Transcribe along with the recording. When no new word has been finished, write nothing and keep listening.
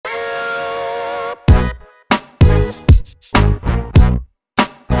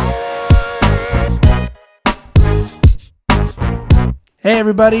Hey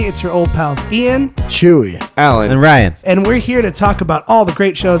everybody, it's your old pals Ian, Chewy, Alan, and Ryan. And we're here to talk about all the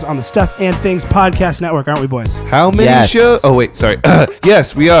great shows on the Stuff and Things podcast network, aren't we, boys? How many shows? Oh, wait, sorry.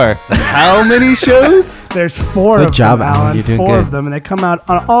 Yes, we are. How many shows? There's four Good of job, them, Alan. Alan. You're doing Four good. of them, and they come out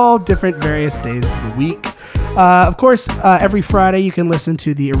on all different various days of the week. Of course, every Friday you can listen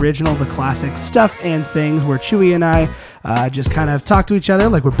to the original, the classic Stuff and Things, where Chewy and I just kind of talk to each other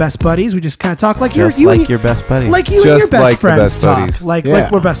like we're best buddies. We just kind of talk like Just you like your best buddies. like you and Just your best like the friends best talk. buddies. Like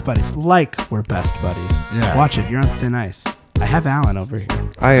we're best buddies. Like we're best buddies. Yeah. Watch it. You're on thin ice. I have Alan over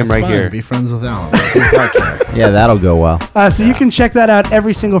here. I am right here. Be friends with Alan. Yeah, that'll go well. So you can check that out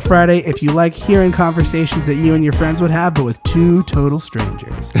every single Friday if you like hearing conversations that you and your friends would have, but with two total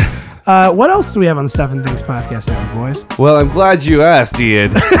strangers. What else do we have on the Stuff and Things podcast network, boys? Well, I'm glad you asked,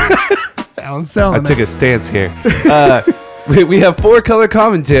 Ian. Alan selling I took a stance here. We have four color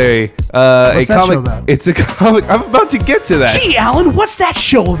commentary. What's that show about? It's a comic. I'm about to get to that. Gee, Alan, what's that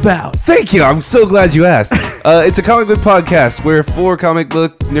show about? Thank you. I'm so glad you asked. It's a comic book podcast where four comic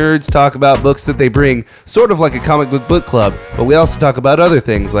book nerds talk about books that they bring, sort of like a comic book club, but we also talk about other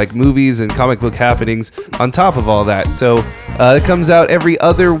things like movies and comic book happenings on top of all that. So it comes out every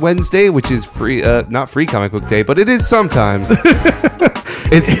other Wednesday, which is free, not free comic book day, but it is sometimes.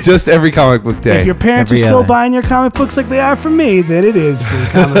 It's just every comic book day. If your parents Every are still other. buying your comic books like they are for me, then it is free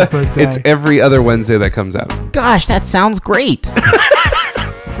comic book day. It's every other Wednesday that comes out. Gosh, that sounds great.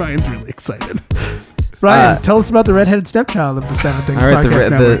 Ryan's really excited. Ryan, tell us about the redheaded stepchild of the Stuff and Things All right, podcast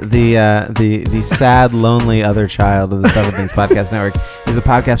network. the sad, lonely other child of the Stuff and Things podcast network is a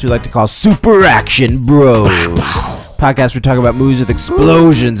podcast we like to call Super Action Bros. Podcast we talk about movies with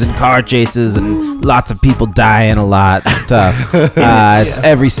explosions and car chases and lots of people dying a lot and stuff. It's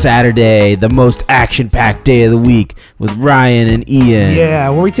every Saturday, the most action-packed day of the week with Ryan and Ian. Yeah,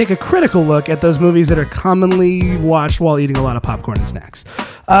 where we take a critical look at those movies that are commonly watched while eating a lot of popcorn and snacks.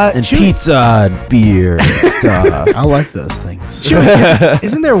 And Chewy- pizza and beer and stuff. I like those things. Chewy,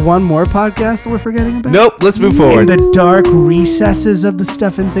 isn't there one more podcast that we're forgetting about? Nope, let's move In forward. the dark recesses of the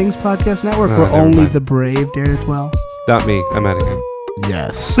Stuff and Things podcast network, Oh, where never only mind. the brave dare to dwell. Not me. I'm out of here.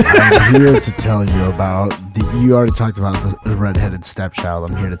 Yes, I'm here to tell you about you already talked about the redheaded stepchild.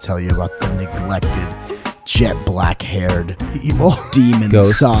 I'm here to tell you about the neglected, jet black-haired Evil. demon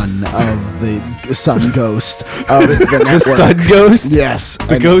Ghost. son of the sun ghost of the network. The sun ghost? Yes,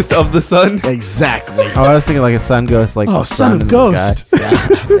 The ghost of the sun? Exactly. Oh, I was thinking like a sun ghost, like Oh, the son of in the ghost. sky.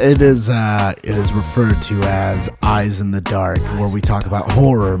 Yeah. It is referred to as Eyes in the Dark, where we talk about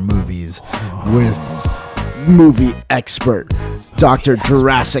horror movies with movie expert Dr.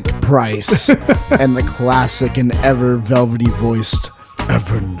 Jurassic Price and the classic and ever velvety voiced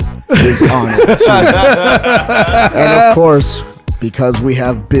Evan is on it too. And of course, because we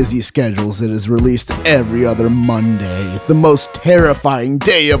have busy schedules, it is released every other Monday, the most terrifying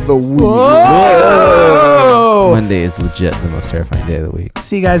day of the week. Monday is legit the most terrifying day of the week.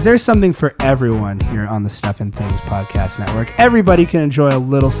 See, guys, there's something for everyone here on the Stuff and Things podcast network. Everybody can enjoy a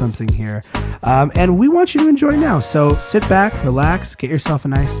little something here. And we want you to enjoy now. So sit back, relax, get yourself a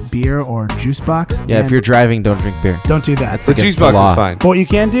nice beer or juice box. Yeah, and if you're driving, don't drink beer. don't do that. That's The against juice the box law. is fine. But what you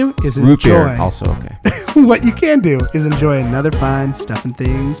can do is Root enjoy. beer, also okay. What you can do is enjoy another fine Stuff and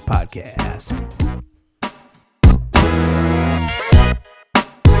Things podcast.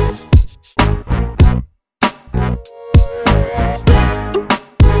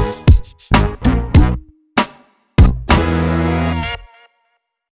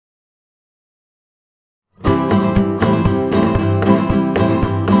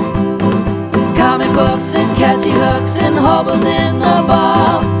 Comic books and catchy hooks and hobos in the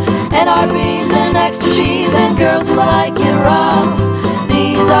buff, and RBs and extra cheese and girls who like it rough.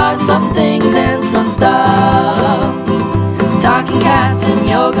 These are some things and some stuff. Talking cats and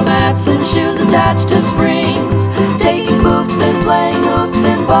yoga mats and shoes attached to springs, taking poops and playing hoops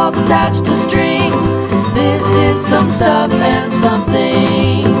and balls attached to strings. This is some stuff and some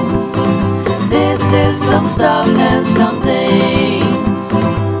things. This is some stuff and some things.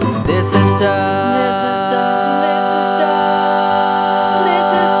 This is stuff. This is stuff. This is stuff. This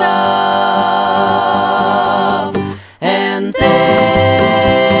is stuff. And things.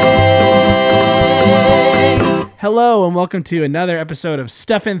 Hello, and welcome to another episode of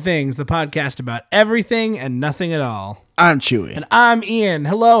Stuff and Things, the podcast about everything and nothing at all. I'm Chewy. And I'm Ian.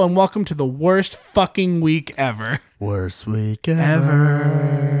 Hello, and welcome to the worst fucking week ever. Worst week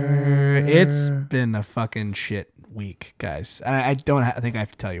ever. It's been a fucking shit week, guys. I don't think I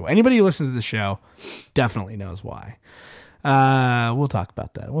have to tell you. Anybody who listens to the show definitely knows why. We'll talk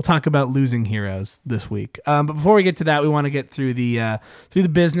about that. We'll talk about losing heroes this week. But before we get to that, we want to get through the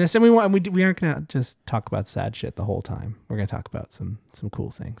business, and we aren't gonna just talk about sad shit the whole time. We're gonna talk about some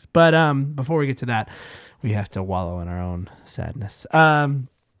cool things. But before we get to that, we have to wallow in our own sadness.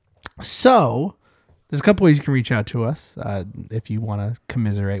 So there's a couple ways you can reach out to us if you want to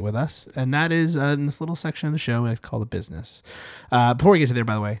commiserate with us, and that is in this little section of the show we call the business. Before we get to there,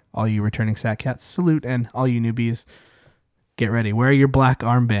 by the way, all you returning Sat Cats, salute, and all you newbies, get ready. Wear your black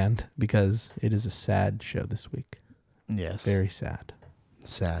armband because it is a sad show this week. Yes. Very sad.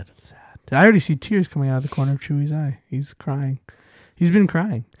 Sad. I already see tears coming out of the corner of Chewy's eye. He's crying. He's been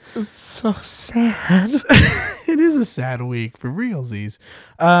crying. It's so sad. It is a sad week for realsies.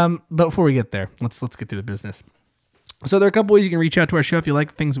 But before we get there, let's get through the business. So there are a couple ways you can reach out to our show if you like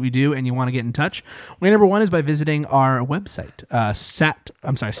the things that we do and you want to get in touch. Way number one is by visiting our website,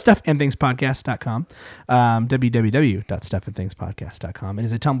 stuffandthingspodcast.com, www.stuffandthingspodcast.com. It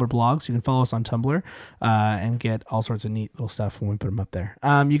is a Tumblr blog, so you can follow us on Tumblr and get all sorts of neat little stuff when we put them up there.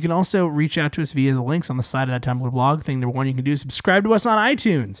 You can also reach out to us via the links on the side of that Tumblr blog. Thing number one you can do is subscribe to us on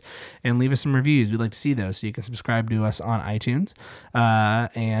iTunes and leave us some reviews. We'd like to see those, so you can subscribe to us on iTunes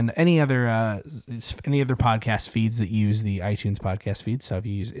and any other podcast feeds that use the iTunes podcast feed. So if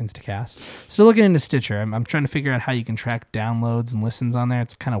you use Instacast, still looking into Stitcher. I'm trying to figure out how you can track downloads and listens on there.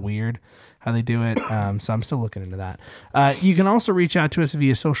 It's kind of weird how they do it. So I'm still looking into that. You can also reach out to us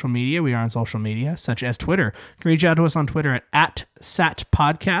via social media. We are on social media, such as Twitter. You can reach out to us on Twitter at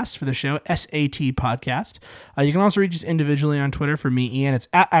 @SatPodcast for the show, SAT Podcast. You can also reach us individually on Twitter. For me, Ian, it's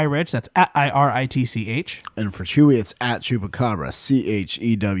 @iRich. That's @IRITCH. And for Chewy, it's @Chupacabra,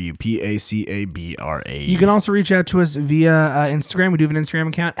 CHEWPACABRA. You can also reach out to us via Instagram. We do have an Instagram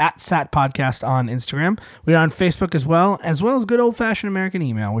account @SatPodcast on Instagram. We are on Facebook as well as good old-fashioned American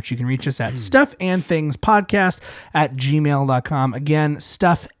email, which you can reach us at stuffandthingspodcast@gmail.com. Again,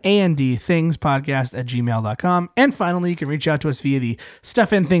 stuffandthingspodcast@gmail.com. And finally, you can reach out to us via the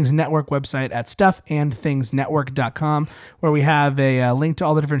Stuff and Things Network website at stuffandthingsnetwork.com, where we have a link to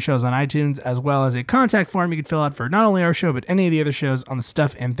all the different shows on iTunes, as well as a contact form you can fill out for not only our show, but any of the other shows on the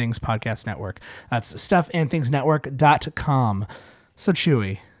Stuff and Things Podcast Network. That's stuffandthingsnetwork.com. So,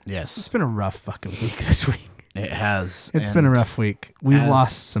 Chewy, Yes. it's been a rough fucking week this week. It has. It's been a rough week. We've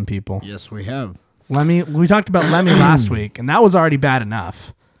lost some people. Yes, we have. Lemmy, we talked about Lemmy last week, and that was already bad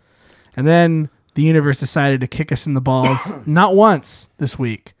enough. And then the universe decided to kick us in the balls, not once this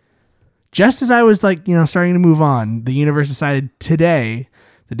week. Just as I was starting to move on, the universe decided today,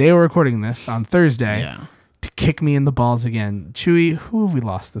 the day we're recording this, on Thursday, to kick me in the balls again. Chewy, who have we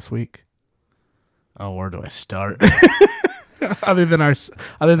lost this week? Oh, where do I start? other than our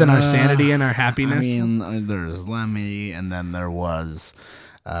sanity and our happiness. I mean, there's Lemmy, and then there was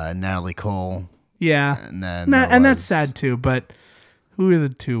Natalie Cole. Yeah, and then that's sad too. But who are the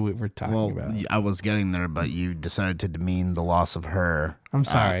two we were talking about? I was getting there, but you decided to demean the loss of her. I'm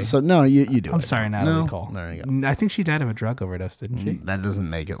sorry. So no, you do. I'm sorry, Natalie Cole. There you go. I think she died of a drug overdose, didn't she? That doesn't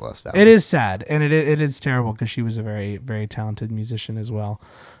make it less valid. It is sad, and it is terrible because she was a very, very talented musician as well.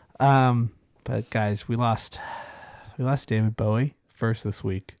 But guys, we lost David Bowie first this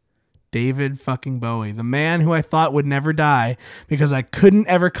week. David fucking Bowie, the man who I thought would never die because I couldn't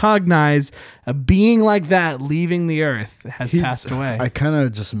ever cognize a being like that leaving the earth, has passed away. I kind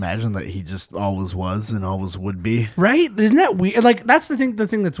of just imagine that he just always was and always would be. Right? Isn't that weird? Like, that's the thing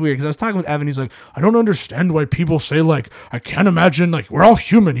that's weird, because I was talking with Evan. He's like, I don't understand why people say, like, I can't imagine, like, we're all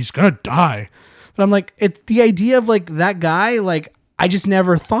human. He's going to die. But I'm like, it's the idea of, like, that guy, like, I just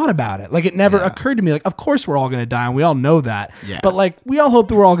never thought about it. Like, it never occurred to me. Like, of course we're all going to die, and we all know that. Yeah. But, like, we all hope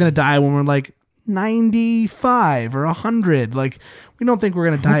that we're all going to die when we're, like, 95 or 100. Like, we don't think we're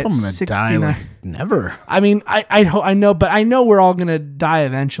going to die at 69. Like, never. I mean, I know, but I know we're all going to die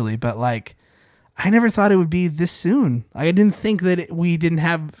eventually. But, like, I never thought it would be this soon. I didn't think that we didn't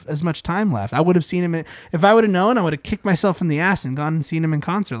have as much time left. I would have seen him. If I would have known, I would have kicked myself in the ass and gone and seen him in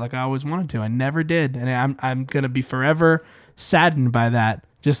concert like I always wanted to. I never did. And I'm going to be forever saddened by that,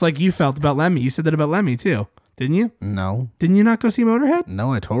 just like you felt about Lemmy. You said that about Lemmy too, didn't you? No. Didn't you not go see Motorhead?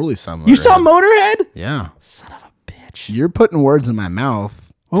 No, I totally saw Motorhead. You saw Motorhead? Yeah. Son of a bitch. You're putting words in my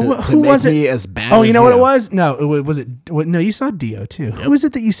mouth to who make was it? me as bad. Oh, as you know what it was? No, no, you saw Dio too. Yep. Who was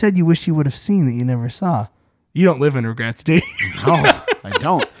it that you said you wish you would have seen that you never saw? You don't live in regrets, do you? No, I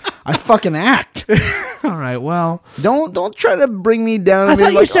don't. I fucking act. All right, well, don't try to bring me down. I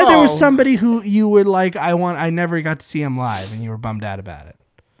thought you said there was somebody who you would like. I never got to see him live, and you were bummed out about it.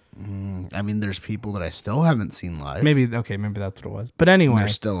 I mean, there's people that I still haven't seen live. Maybe that's what it was. But anyway, they're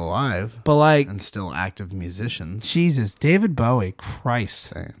still alive. But like, and still active musicians. Jesus, David Bowie,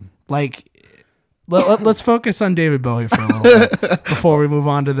 Christ, Same. like let's focus on David Bowie for a little bit before we move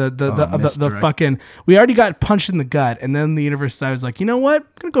on to the fucking. We already got punched in the gut, and then the universe side was like, you know what? I'm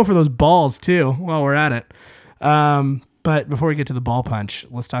gonna go for those balls too while we're at it. But before we get to the ball punch,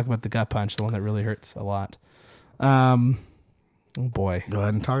 let's talk about the gut punch, the one that really hurts a lot. Oh boy, Go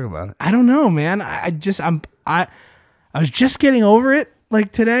ahead and talk about it. I don't know, man. I was just getting over it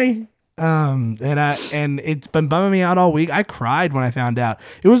like today. And it's been bumming me out all week. I cried when I found out.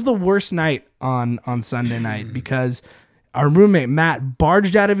 It was the worst night on Sunday night because our roommate Matt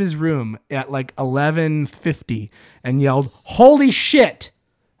barged out of his room at like 11:50 and yelled, "Holy shit!"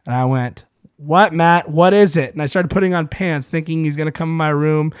 And I went, "What, Matt? What is it?" And I started putting on pants, thinking he's gonna come in my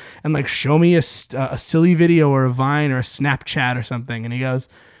room and like show me a silly video or a Vine or a Snapchat or something. And he goes,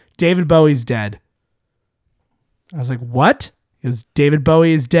 "David Bowie's dead." I was like, "What?" He goes, "David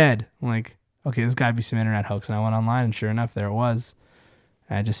Bowie is dead." I'm like, okay, there's got to be some internet hoax. And I went online, and sure enough, there it was.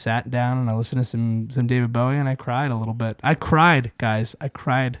 And I just sat down and I listened to some David Bowie, and I cried a little bit. I cried, guys. I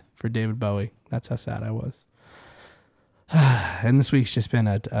cried for David Bowie. That's how sad I was. And this week's just been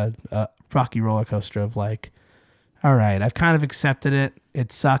a rocky roller coaster of like, all right, I've kind of accepted it.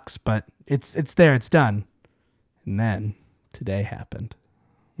 It sucks, but it's there. It's done. And then today happened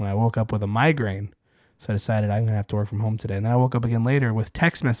when I woke up with a migraine. So I decided I'm going to have to work from home today. And then I woke up again later with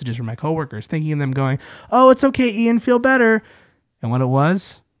text messages from my coworkers, thinking of them going, "Oh, it's okay, Ian, feel better." And what it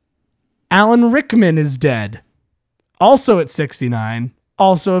was, Alan Rickman is dead. Also at 69,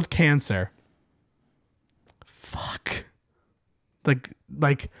 also of cancer. Fuck.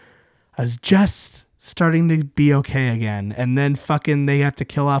 Like I was just starting to be okay again. And then fucking they have to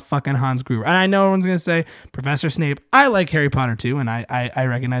kill off fucking Hans Gruber. And I know everyone's going to say, Professor Snape, I like Harry Potter too, and I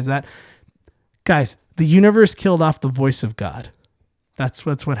recognize that. Guys, the universe killed off the voice of God. That's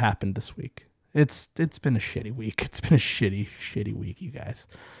what happened this week. It's been a shitty week. It's been a shitty week, you guys.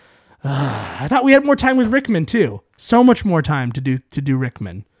 I thought we had more time with Rickman too. So much more time to do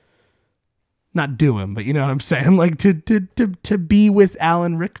Rickman. Not do him, but you know what I'm saying? Like to be with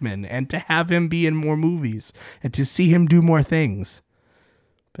Alan Rickman and to have him be in more movies and to see him do more things.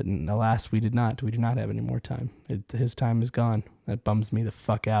 But alas, we did not. We do not have any more time. His time is gone. That bums me the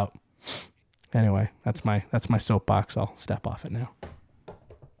fuck out. Anyway, that's my soapbox. I'll step off it now.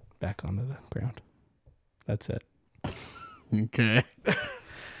 Back onto the ground. That's it. Okay.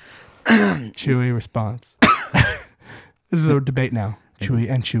 Chewy response. This is a debate now.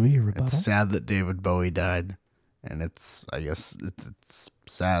 Chewy and Chewy rebuttal. It's sad that David Bowie died, and I guess it's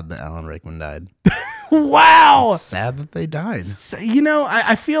sad that Alan Rickman died. Wow. It's sad that they died. You know,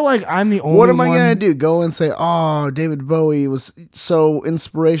 I feel like I'm the only What am I one- going to do? Go and say, "Oh, David Bowie was so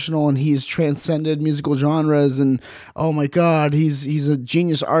inspirational and he's transcended musical genres and oh my God, he's a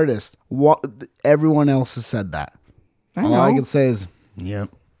genius artist." What everyone else has said that. All I can say is, "Yep."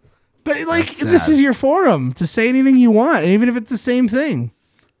 But like, That's this sad. is your forum to say anything you want, and even if it's the same thing.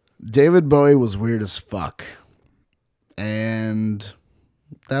 David Bowie was weird as fuck. And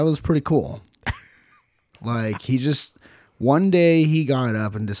that was pretty cool. Like, he just, one day he got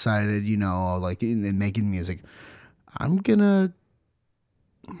up and decided, you know, like in making music, my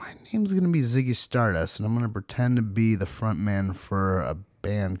name's going to be Ziggy Stardust, and I'm going to pretend to be the front man for a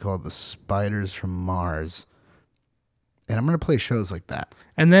band called the Spiders from Mars. And I'm going to play shows like that.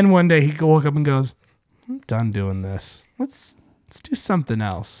 And then one day he woke up and goes, "I'm done doing this. Let's do something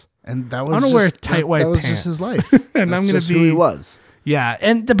else." And that was I'm gonna wear tight white that was pants. just his life. And I'm That's gonna just be who he was. Yeah,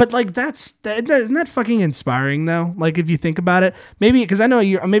 but like isn't that fucking inspiring though? Like if you think about it, maybe because I know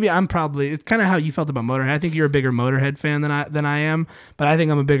it's kind of how you felt about Motorhead. I think you're a bigger Motorhead fan than I am, but I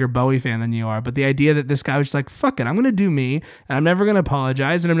think I'm a bigger Bowie fan than you are. But the idea that this guy was just like, "Fuck it, I'm gonna do me, and I'm never gonna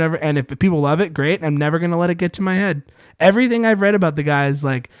apologize, and if people love it, great. I'm never gonna let it get to my head." Everything I've read about the guy is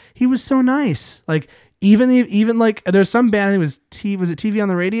like he was so nice, like. Even like there's some band, was it TV on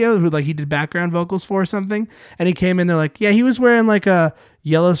the radio, who like he did background vocals for or something, and he came in, they're like, yeah, he was wearing like a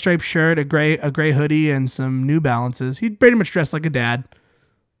yellow striped shirt, a gray hoodie, and some New Balances. He pretty much dressed like a dad.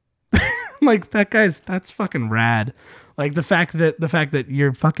 Like that's fucking rad. Like the fact that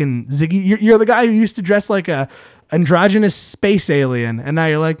you're fucking Ziggy, you're the guy who used to dress like a androgynous space alien, and now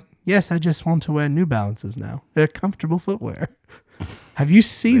you're like, yes, I just want to wear New Balances now. They're comfortable footwear. Have you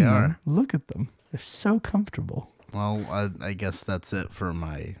seen them? Look at them. They're so comfortable. Well, I guess that's it for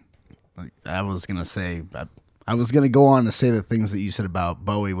my. I was gonna say. I was gonna go on to say the things that you said about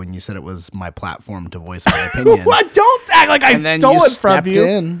Bowie when you said it was my platform to voice my opinion. What? Don't act like I stole it from you.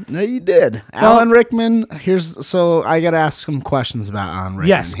 In. No, you did. Alan Rickman. So I gotta ask some questions about Alan Rickman.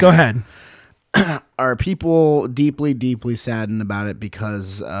 Yes, go ahead. Are people deeply, deeply saddened about it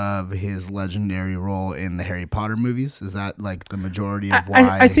because of his legendary role in the Harry Potter movies? Is that like the majority of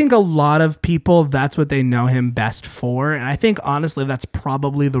why? I think a lot of people, that's what they know him best for. And I think, honestly, that's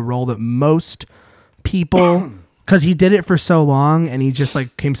probably the role that most people, because he did it for so long and he just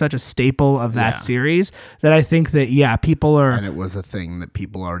like became such a staple of that series, that I think that, people are. And it was a thing that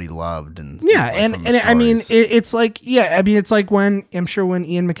people already loved. And I mean, it's like, it's like when Ian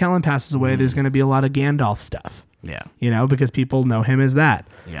McKellen passes away, there's going to be a lot of Gandalf stuff. Yeah. Because people know him as that.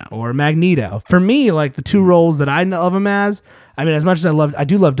 Yeah. Or Magneto. For me, like the two roles that I know of him as, I mean, as much as I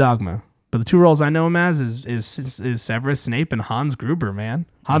do love Dogma, but the two roles I know him as is Severus Snape and Hans Gruber, man.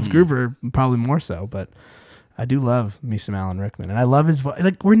 Hans Gruber probably more so, but I do love me some Alan Rickman, and I love his voice.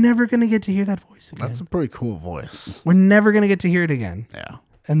 Like, we're never gonna get to hear that voice again. That's a pretty cool voice. We're never gonna get to hear it again. Yeah.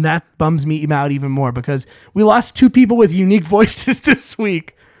 And that bums me out even more because we lost two people with unique voices this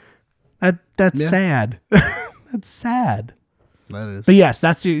week. That's sad. That's sad. That is. But yes,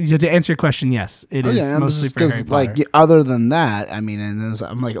 that's to answer your question. Yes, it is mostly for Harry Potter. Like, other than that, I mean,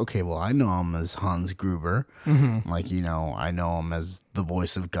 I'm like, okay, well, I know him as Hans Gruber. Like, I know him as the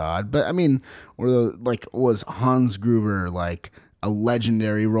voice of God. But I mean, was Hans Gruber like a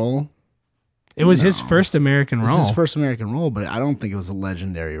legendary role? It was his first American role. It was his first American role, but I don't think it was a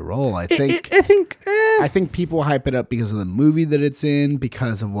legendary role. I think people hype it up because of the movie that it's in,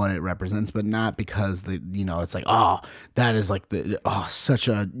 because of what it represents, but not because it's like, that is like such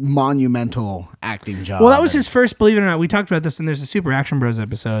a monumental acting job. Well, that was his first. Believe it or not, we talked about this, and there's a Super Action Bros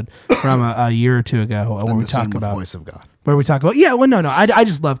episode from a year or two ago when we talk about Voice of God, where we talk about I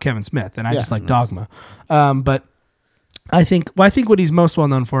just love Kevin Smith, and I just like Dogma, but. I think what he's most well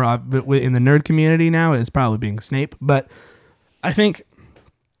known for in the nerd community now is probably being Snape, but I think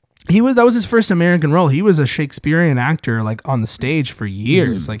that was his first American role. He was a Shakespearean actor like on the stage for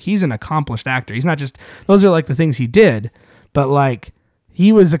years. Like, he's an accomplished actor. He's not just, those are like the things he did, but like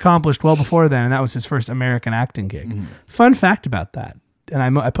he was accomplished well before then, and that was his first American acting gig. Fun fact about that,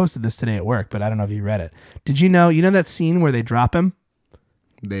 and I posted this today at work, but I don't know if you read it. Did you know that scene where they drop him?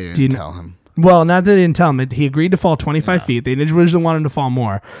 They didn't tell him. Well, not that they didn't tell him. He agreed to fall 25 feet. They originally wanted him to fall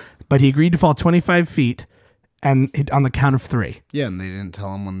more, but he agreed to fall 25 feet and on the count of 3. Yeah, and they didn't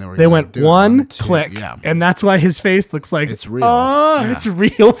tell him when they were They went do one, it. 2, click, yeah. and that's why his face looks like It's real. Oh, Yeah. it's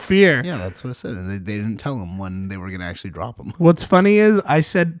real fear. Yeah, that's what I said. And they didn't tell him when they were going to actually drop him. What's funny is I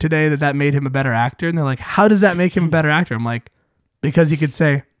said today that made him a better actor, and they're like, how does that make him a better actor? I'm like, because he could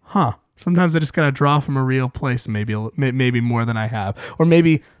say, sometimes I just got to draw from a real place, maybe more than I have. Or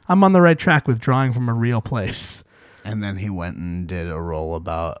maybe I'm on the right track with drawing from a real place. And then he went and did a role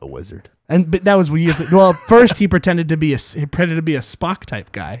about a wizard. But that was years. Well, first he pretended to be a Spock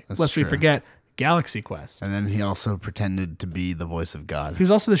type guy. Lest we forget Galaxy Quest. And then he also pretended to be the voice of God. He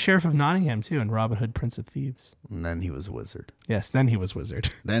was also the sheriff of Nottingham too in Robin Hood, Prince of Thieves. And then he was a wizard. Yes, then he was wizard.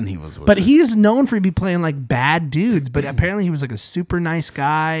 But he is known for be playing like bad dudes. But apparently he was like a super nice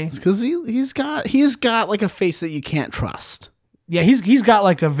guy. It's because he's got like a face that you can't trust. Yeah, he's got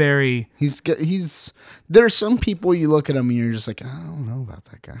like a very. There's some people you look at him and you're just like, I don't know about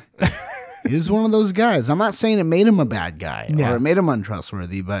that guy. He's one of those guys. I'm not saying it made him a bad guy or it made him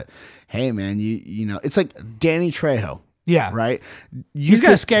untrustworthy, but hey, man, you know, it's like Danny Trejo. Yeah. Right? He's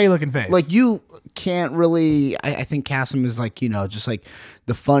got a scary looking face. Like, you can't really, I think cast him as like, just like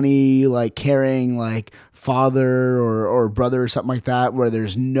the funny, like caring, like father or brother or something like that, where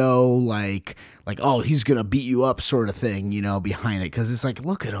there's no like, oh, he's going to beat you up sort of thing, behind it. Cause it's like,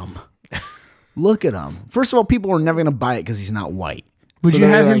 look at him. Look at him. First of all, people are never going to buy it because he's not white. Would you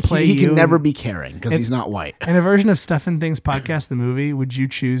have him play He you? can never be caring because he's not white. In a version of Stuff and Things podcast, the movie, would you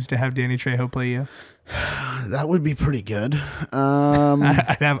choose to have Danny Trejo play you? That would be pretty good.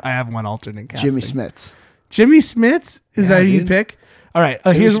 I have one alternate casting. Jimmy Smits. Jimmy Smits? Is that who you pick? All right.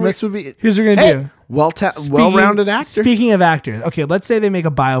 Here's what we're going to do. Well-rounded actor. Speaking of actors, okay, let's say they make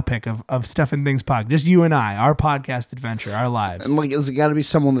a biopic of Stuff and Things podcast. Just you and I, our podcast adventure, our lives. And like, is it got to be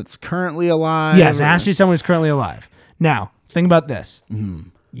someone that's currently alive? Yes, it has to be someone who's currently alive. Now, think about this. Mm-hmm.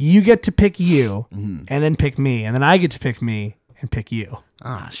 You get to pick you, and then pick me, and then I get to pick me and pick you.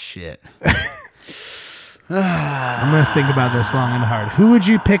 Ah, shit. I'm going to think about this long and hard. Who would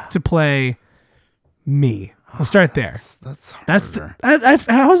you pick to play me? We'll start there. That's harder.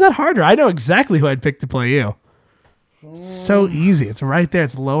 How is that harder? I know exactly who I'd pick to play you. It's so easy. It's right there.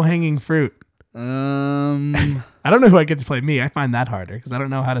 It's low-hanging fruit. I don't know who I get to play me. I find that harder because I don't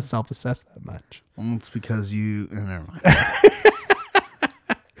know how to self-assess that much. Well, it's because you... never mind.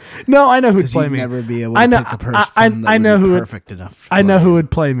 No, I know who'd play me. Never be able to pick the person I know who perfect enough. I know who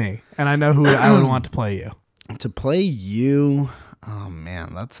would play me, and I know who I would want to play you. To play you, oh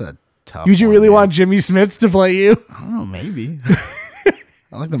man, that's a tough. Would you one, really man. want Jimmy Smits to play you? I don't know, maybe.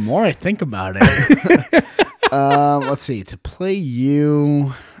 Like the more I think about it. Let's see. To play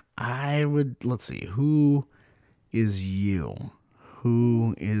you, I would. Let's see. Who is you?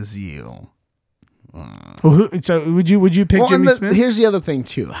 Who is you? So would you pick Jimmy Smits? Here's the other thing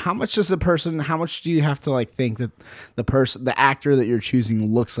too. How much do you have to like think that the actor that you're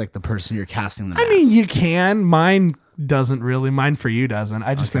choosing looks like the person you're casting them I as? mean, you can. Mine doesn't really. Mine for you doesn't.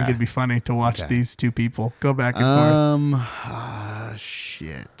 I just think Okay. it'd be funny to watch Okay. these two people go back and forth.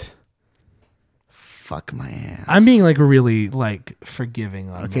 Shit. Fuck my ass. I'm being like really like forgiving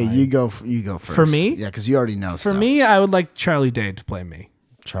on Okay, mine. you go first. For me? Yeah, because you already know For stuff. me, I would like Charlie Day to play me.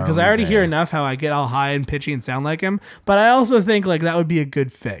 Because I already hear enough how I get all high and pitchy and sound like him. But I also think like that would be a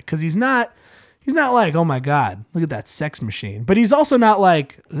good fit. Because he's not like, oh my God, look at that sex machine. But he's also not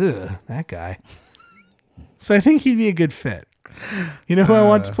like, ugh, that guy. So I think he'd be a good fit. You know who I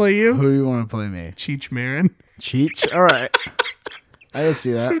want to play you? Who do you want to play me? Cheech Marin. Cheech? All right. I can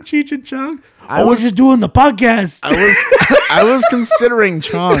see that. Cheech and Chong. I We're was- just doing the podcast. I was considering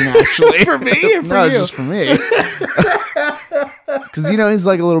Chong actually. For me or for no, you? just for me. Because he's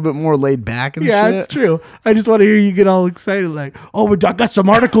like a little bit more laid back and Yeah, shit. that's true. I just want to hear you get all excited, like, oh, I got some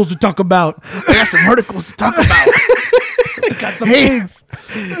articles to talk about. I got some articles to talk about. Got some things.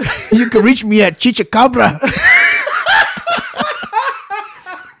 You can reach me at Chichacabra.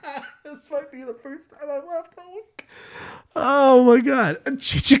 This might be the first time I've laughed all week. Oh my God,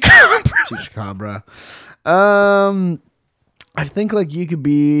 Chichicabra. Chichacabra. I think like you could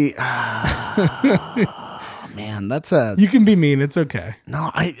be. Man, that's a You can be mean. It's okay.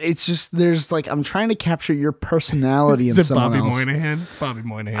 no. It's just there's like I'm trying to capture your personality in Is it someone Bobby else. Moynihan? It's Bobby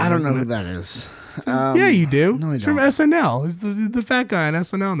Moynihan. I don't know isn't who it? that is. Yeah, you do. no, I It's from don't. SNL. He's the fat guy on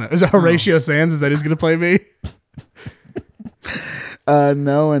SNL now. Is that Horatio Sands? Is that who's gonna play me?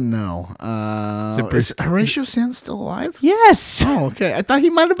 No and no. Bruce- Is Horatio Sands still alive? Yes. Oh, okay. I thought he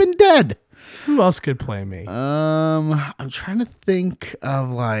might have been dead. Who else could play me? I'm trying to think of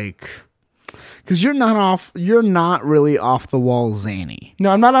like, because you're not really off the wall zany.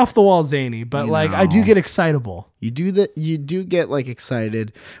 No, I'm not off the wall zany, but like I do No. get excitable. You do get like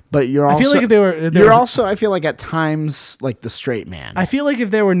excited, but you're also. I feel like if there was- also. I feel like at times like the straight man. I feel like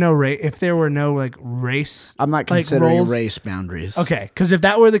if there were no like race, I'm not like, considering roles- race boundaries. Okay, because if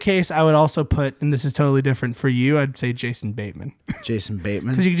that were the case, I would also put, and this is totally different for you, I'd say Jason Bateman. Jason Because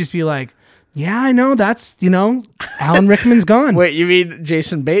Bateman. you could just be like, yeah, I know, that's, Alan Rickman's gone. Wait, you mean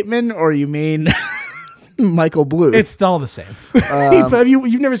Jason Bateman or you mean Michael Bluth? It's all the same.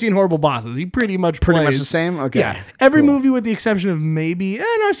 You've never seen Horrible Bosses. He pretty much plays, the same. Okay. Yeah, every Cool. movie with the exception of maybe, and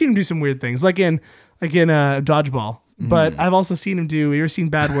I've seen him do some weird things, like in Dodgeball. But I've also seen him do. You ever seen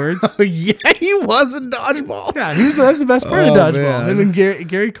Bad Words? Yeah, he was in Dodgeball. Yeah, that's the best part of Oh, Dodgeball. man. Him and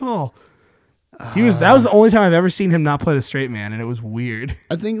Gary Cole. That was the only time I've ever seen him not play the straight man, and it was weird.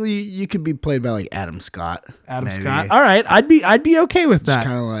 I think you could be played by like Adam Scott. Adam maybe. Scott. All right, I'd be okay with Just that.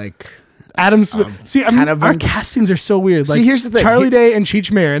 kind of like. Adam Smith. See, kind of our un- castings are so weird. Like, See, here's the thing. Charlie Day and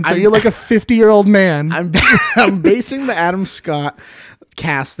Cheech Marin. So I'm- you're like a 50-year-old man. I'm basing the Adam Scott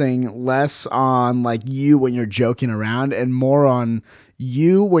casting less on like you when you're joking around and more on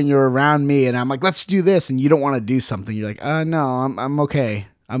you when you're around me and I'm like, let's do this, and you don't want to do something. You're like, no, I'm okay.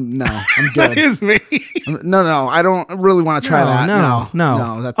 I'm good. That is me. No, I don't really want to try that.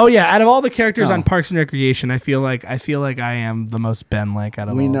 No. That's, Oh yeah, out of all the characters No. on Parks and Recreation, I feel like I am the most Ben-like out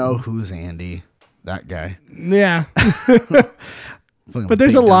of all. we of know them. who's Andy, that guy. Yeah, Fucking but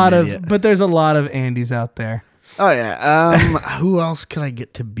there's big a lot dumb of idiot. Andys out there. Oh yeah. Who else could I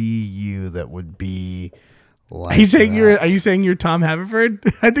get to be you that would be like Are you saying that? you're Tom Haverford?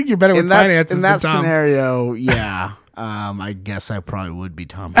 I think you're better with in that, finances in that than Tom. scenario, yeah. I guess I probably would be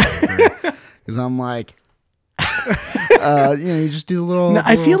Tom Haverford because I'm like, you just do the little. No,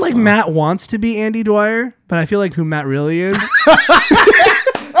 I feel little like song. Matt wants to be Andy Dwyer, but I feel like who Matt really is.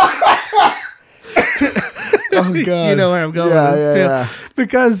 Oh god, You know where I'm going Yeah, with this yeah, too.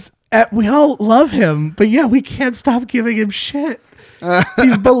 Because we all love him, but yeah, we can't stop giving him shit.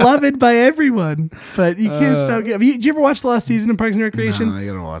 He's beloved by everyone, but you can't stop giving. Did you ever watch the last season of Parks and Recreation? No, I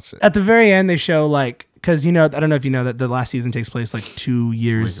gotta watch it. At the very end, they show like, because I don't know if you know that the last season takes place like 2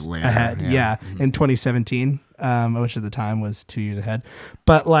 years Like later, ahead. yeah. In 2017, which at the time was 2 years ahead.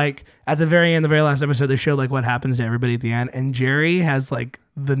 But like at the very end, the very last episode, they show like what happens to everybody at the end, and Jerry has like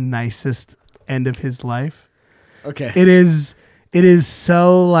the nicest end of his life. Okay, It is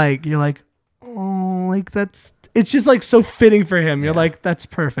so like you're like, oh, like it's just like so fitting for him. You're like, that's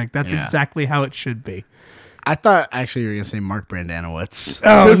perfect. That's Yeah. exactly how it should be. I thought actually you were gonna say Mark Brandanowitz.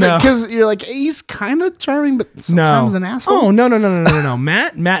 Oh, no. Because you're like he's kind of charming, but sometimes an asshole. Oh no.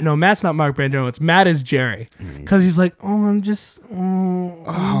 Matt's not Mark Brandanowitz. Matt is Jerry. Because he's like, I'm just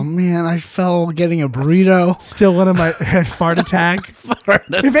Oh man, I fell getting a burrito. still one of my fart attack.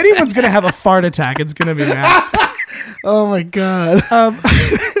 If anyone's gonna have a fart attack, it's gonna be Matt. Oh my god.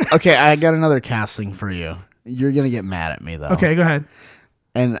 Okay, I got another casting for you. You're gonna get mad at me though. Okay, go ahead.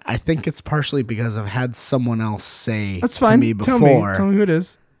 And I think it's partially because I've had someone else say That's fine. to me before. Tell me who it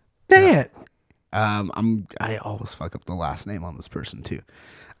is. Dang it. I always fuck up the last name on this person too.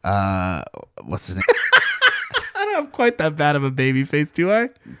 What's his name? I don't have quite that bad of a baby face, do I?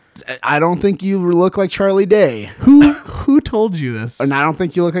 I don't think you look like Charlie Day. Who told you this? And I don't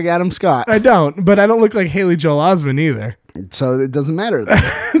think you look like Adam Scott. I don't, but I don't look like Haley Joel Osment either. So it doesn't matter.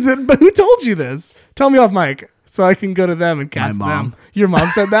 But who told you this? Tell me off mic so I can go to them and cast My mom. them. Your mom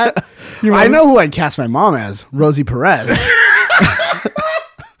said that? Your I mom- know who I'd cast my mom as. Rosie Perez.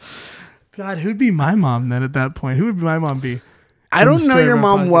 God, who'd be my mom then at that point? Who would my mom be? I don't know your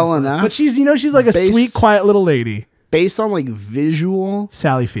mom well enough. But she's like a Based- sweet, quiet little lady. Based on like visual,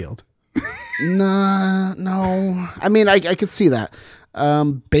 Sally Field. nah, no. I mean, I could see that.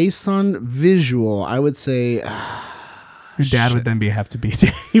 Based on visual, I would say Your dad would then have to be,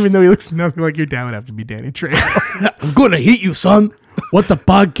 even though he looks nothing like your dad, would have to be Danny Trejo. I'm gonna hit you, son. What's a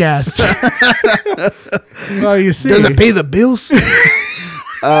podcast? Well, you see. Does it pay the bills?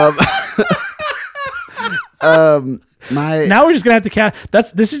 Now we're just gonna have to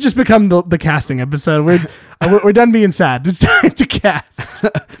cast. This has just become the casting episode. We're done being sad. It's time to cast.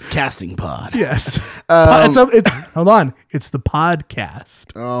 Casting pod. Yes. It's hold on. It's the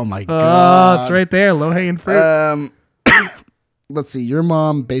podcast. Oh my Oh, god. it's right there. Low hanging fruit. Let's see. Your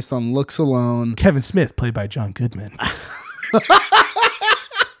mom, based on looks alone. Kevin Smith, played by John Goodman.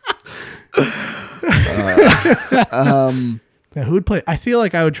 Now, who would play? I feel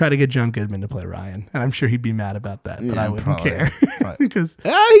like I would try to get John Goodman to play Ryan, and I'm sure he'd be mad about that, but Yeah, I wouldn't probably. care because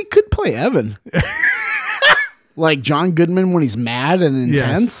He could play Evan. Like John Goodman when he's mad and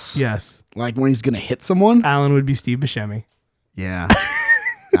intense. Yes. Like when he's gonna hit someone. Alan would be Steve Buscemi. Yeah.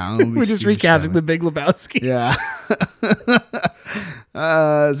 We're just recasting the Big Lebowski. Yeah.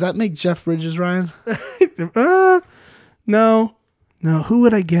 Does that make Jeff Bridges Ryan? No. Who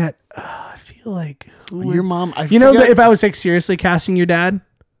would I get? I feel like Your mom. I You know, forget- if I was like seriously casting your dad,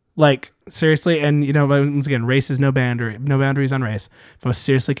 like seriously, and you know, once again, race is no boundaries on race. If I was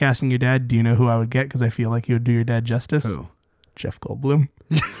seriously casting your dad, do you know who I would get? Because I feel like he would do your dad justice. Who? Jeff Goldblum.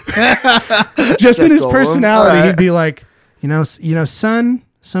 Just in his Goldblum. personality, All right. he'd be like, you know, son.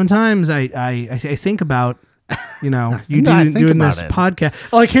 Sometimes I think about, you know, you No, I think doing about this it. podcast.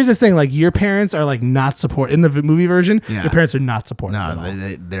 Like, here's the thing: like, your parents are like not support in the movie version. Yeah. Your parents are not supportive at all.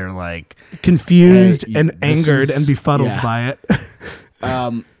 No, they're like. Confused Hey, and this angered is- and befuddled yeah. by it.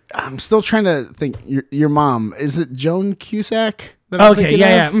 I'm still trying to think. Your mom, is it Joan Cusack? that I'm Okay, thinking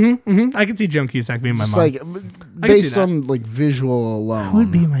yeah. of? I can see Joan Cusack being my Just mom. like I can see based that. on like visual alone. Who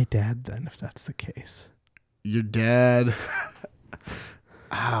would be my dad then, if that's the case? Your dad?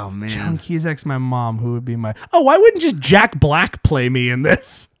 Oh man. Joan Cusack's my mom. Who would be my? Oh, why wouldn't just Jack Black play me in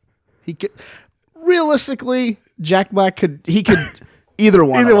this? He could realistically, Jack Black could either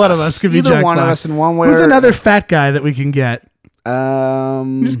one. Either of one of us. us could be either Jack one Black. of us in one way. Who's or another fat guy that we can get?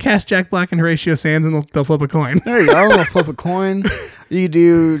 Um, Just cast Jack Black and Horatio Sands, and they'll flip a coin. there you go. We'll flip a coin. You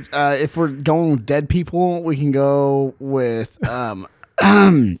do. If we're going with dead people, we can go with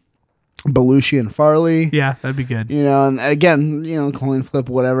Belushi and Farley. Yeah, that'd be good. You know, and again, you know, coin flip,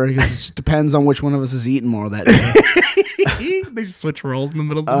 whatever, because it just depends on which one of us is eating more that day. They just switch roles in the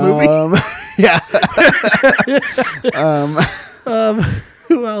middle of the Yeah.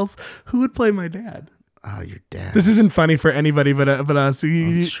 Who else? Who would play my dad? Oh, your dad. This isn't funny for anybody but us.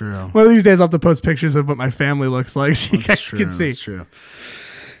 That's true. One of these days, I'll have to post pictures of what my family looks like so you guys can see. That's true.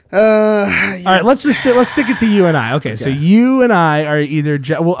 All right, let's stick it to you and I. Okay, so you and I are either.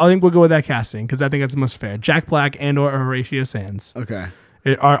 Well, I think we'll go with that casting because I think that's the most fair. Jack Black and or Horatio Sands Okay.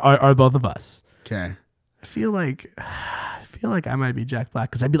 are both of us. Okay. I feel like I might be Jack Black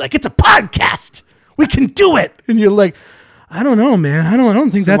because I'd be like, it's a podcast. We can do it, and you're like, I don't know, man. I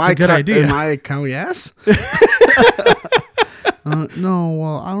don't think that's a good idea. Am I Kyle Yass? No,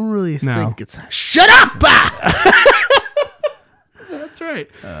 well, I don't really think it's. Shut up! That's right.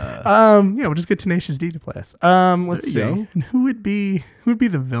 Yeah, we'll just get Tenacious D to play us. Let's see. There you go. And who would be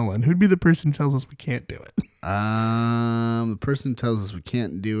the villain? Who'd be the person who tells us we can't do it? The person tells us we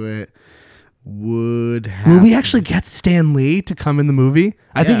can't do it would have. Will we actually get Stan Lee to come in the movie?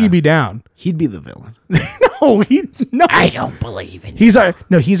 I think Yeah. he'd be down. He'd be the villain. No. I don't believe in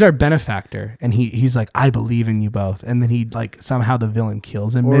you. He's our benefactor, and he's like, I believe in you both, and then he like somehow the villain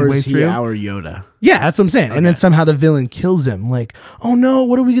kills him Or midway is he through. our Yoda? Yeah, that's what I'm saying. And then somehow the villain kills him. Like, oh no,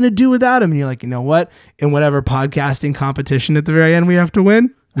 what are we gonna do without him? And you're like, you know what? In whatever podcasting competition at the very end we have to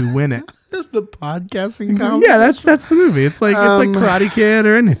win, we win it. The podcasting Yeah, that's the movie. It's like Karate Kid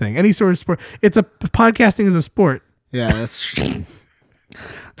or anything, any sort of sport. It's a podcasting is a sport. Yeah, that's.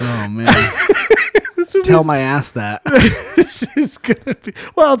 Oh man! Tell my ass that. This is gonna be.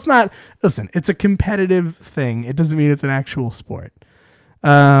 Well, it's not. Listen, it's a competitive thing. It doesn't mean it's an actual sport.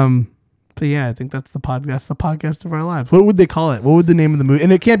 But yeah, I think that's the podcast. The podcast of our lives. What would they call it? What would the name of the movie?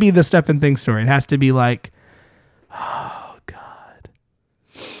 And it can't be the Stuff and Things story. It has to be like. Oh God.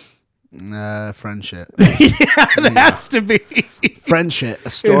 Friendship. Yeah, it has to be. Friendship. A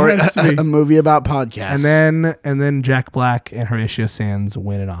story. has to be. A movie about podcasts. And then Jack Black and Horatio Sands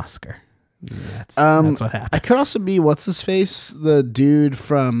win an Oscar. That's what happens. I could also be what's his face, the dude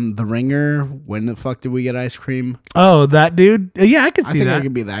from The Ringer. When the fuck did we get ice cream? Oh, that dude. Yeah, I could I see think that. I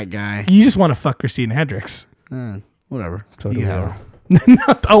could be that guy. You just want to fuck Christina Hendricks. Whatever. So You do we have all. her.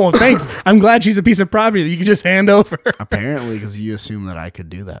 Oh, well, thanks. I'm glad she's a piece of property that you can just hand over. Apparently, because you assume that I could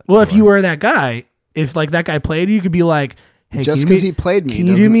do that. Well, if you were that guy, if like that guy played, you could be like, hey, Just can you because be- he played me, Can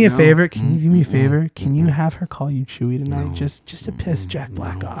you do me a doesn't- favor? no. Can you do me a favor? Can you have her call you Chewy tonight, just to piss Jack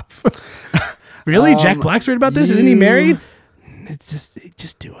Black off? Really, Jack Black's worried about this? Isn't he married? It's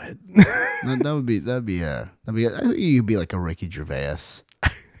just do it. That'd be. I think you'd be like a Ricky Gervais.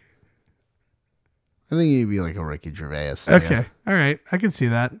 I think you'd be like a Ricky Gervais. too. Okay, all right, I can see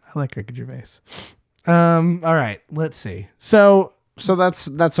that. I like Ricky Gervais. All right, let's see. So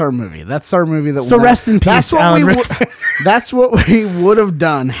that's our movie. That's our movie. So rest in peace, Alan Rickman. That's what we would have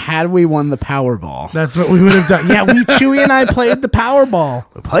done had we won the Powerball. that's what we would have done. Yeah, Chewy and I played the Powerball.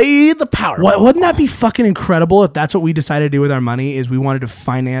 We played the Powerball. Wouldn't that be fucking incredible if that's what we decided to do with our money is we wanted to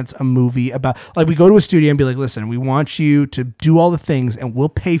finance a movie about, like, we go to a studio and be like, listen, we want you to do all the things and we'll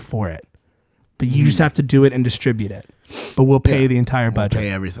pay for it, but you just have to do it and distribute it, but we'll pay the entire budget.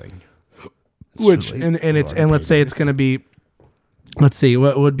 Pay everything. Which and let's say it's going to be, let's see,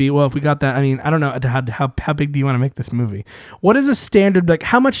 what would be, well, if we got that, I mean, I don't know, how big do you want to make this movie? What is a standard, like,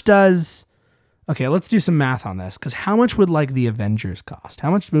 how much does, okay, let's do some math on this, because how much would, like, the Avengers cost?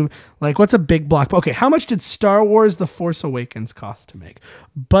 How much, like, what's a big block? Okay, how much did Star Wars The Force Awakens cost to make?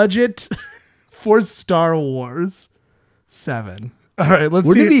 Budget for Star Wars, 7. All right, let's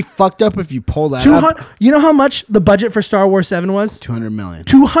Wouldn't see. it be fucked up if you pull that up? 200, you know how much the budget for Star Wars 7 was? 200 million.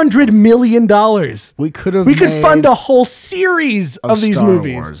 $200 million. We could have. We could fund a whole series of these Star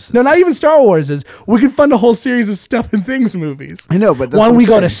movies. Wars. No, not even Star Wars. We could fund a whole series of Stuff and Things movies. I know, but that's one what we I'm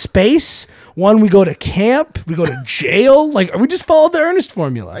go to saying. space, one we go to camp, we go to jail. Like, we just follow the Ernest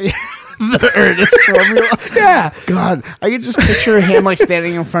formula. The Ernest formula. Yeah. God, I could just picture him like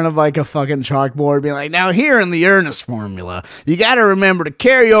standing in front of like a fucking chalkboard, being like, "Now here in the Ernest formula, you got to remember to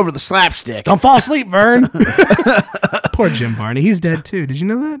carry over the slapstick." Don't fall asleep, Vern. Poor Jim Varney. He's dead too. Did you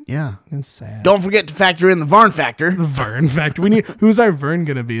know that? Yeah. It's sad. Don't forget to factor in the Varn factor. The Vern factor. Who's our Vern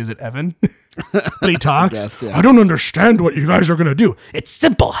gonna be? Is it Evan? But he talks. guess, yeah. I don't understand what you guys are gonna do. It's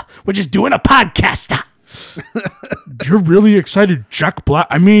simple. We're just doing a podcast. You're really excited, Jack Black.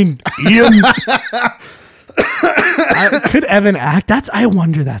 I mean, Ian. Could Evan act? I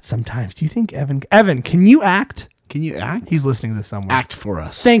wonder that sometimes. Do you think Evan, can you act? Can you act? He's listening to this somewhere. Act for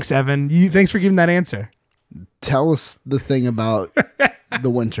us. Thanks, Evan. Thanks for giving that answer. Tell us the thing about the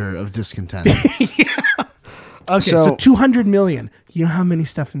winter of discontent. Okay, so So- 200 million. You know how many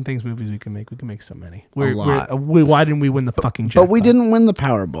Stuff and Things movies we can make? We can make so many. lot. Why didn't we win the fucking But jackpot? we didn't win the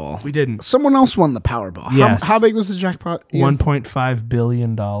Powerball. We didn't. Someone else won the Powerball. Yes. How big was the jackpot? Ian? $1.5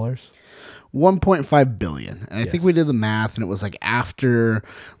 billion. 1.5 billion. And I think we did the math, and it was like after,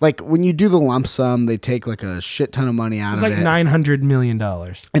 like when you do the lump sum, they take like a shit ton of money out It's of like it. $900 million.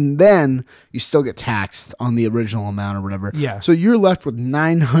 And then you still get taxed on the original amount or whatever. Yeah. So you're left with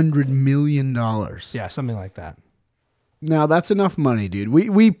 $900 million. Yeah, something like that. Now that's enough money, dude.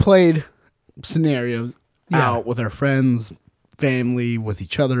 We played scenarios Yeah. out with our friends, family, with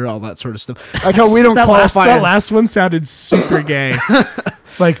each other, all that sort of stuff. Like how we don't that qualify. That as- last one sounded super gay.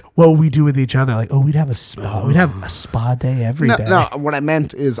 Like, what we do with each other. Like, we'd have a spa. We'd have a spa day every day. No, what I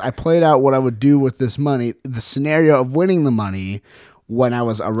meant is I played out what I would do with this money, the scenario of winning the money when I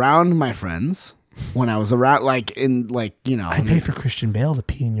was around my friends, when I was around, like, in, like, you know. I pay for Christian Bale to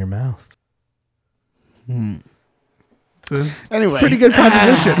pee in your mouth. It's Anyway. a pretty good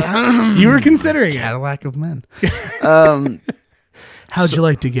proposition. You were considering it. Cadillac of men. How'd you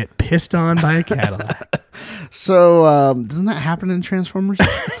like to get pissed on by a Cadillac? So, doesn't that happen in Transformers?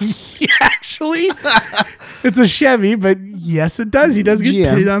 Actually, it's a Chevy, but yes, it does. He does get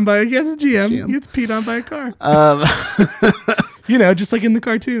GM. peed on by a GM. GM. He gets peed on by a car. Just like in the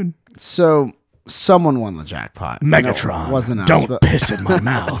cartoon. So, someone won the jackpot. Megatron, It wasn't us, don't but- piss in my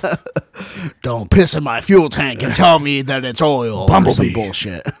mouth. Don't piss in my fuel tank and tell me that it's oil. Bumblebee. Or some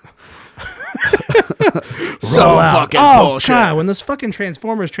bullshit. Roll out. fucking Oh, bullshit. God, when those fucking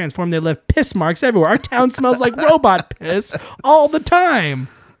Transformers transform, they left piss marks everywhere. Our town smells like robot piss all the time.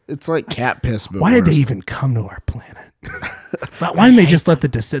 It's like cat piss. But Why did they worse. even come to our planet? Why didn't they just let the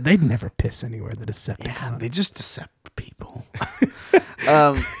Decepticons? They'd never piss anywhere, the Decepticons. They just decept people.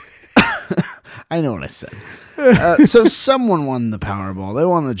 I know what I said. So someone won the Powerball. They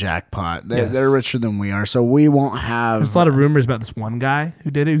won the jackpot. They're richer than we are, so we won't have. There's a lot of rumors about this one guy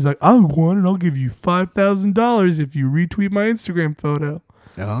who did it. He was like, I won and I'll give you $5,000 if you retweet my Instagram photo.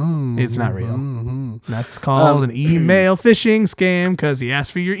 Oh, It's not real. That's called an email phishing scam because he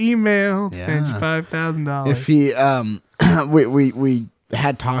asked for your email to send you $5,000. if he we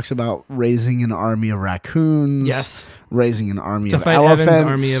had talks about raising an army of raccoons. Yes. Raising an army to of fight elephants. Evan's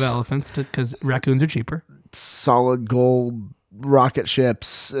army of elephants because raccoons are cheaper. Solid gold rocket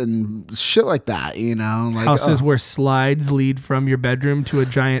ships and shit like that. Like Houses where slides lead from your bedroom to a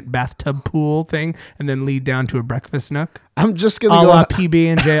giant bathtub pool thing and then lead down to a breakfast nook. I'm just A gonna la go.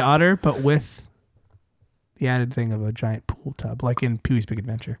 PB&J Otter, but with the added thing of a giant pool tub, like in Pee-wee's Big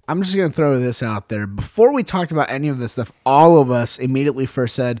Adventure. I'm just gonna throw this out there. Before we talked about any of this stuff, all of us immediately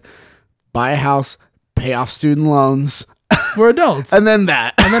first said, "Buy a house, pay off student loans," For adults. and then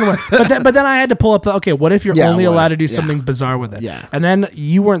that. And then what? But then I had to pull up okay, what if you're Yeah, only what allowed if- to do yeah. something bizarre with it? Yeah. And then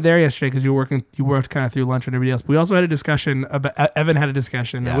you weren't there yesterday because you worked kind of through lunch with everybody else. But we also had a discussion about Evan had a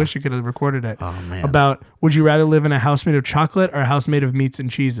discussion. I wish you could have recorded it. Oh, man. About would you rather live in a house made of chocolate or a house made of meats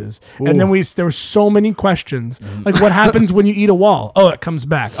and cheeses? And then there were so many questions. Like what happens when you eat a wall? Oh, it comes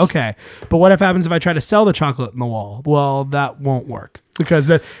back. Okay. But what happens if I try to sell the chocolate in the wall? Well, that won't work.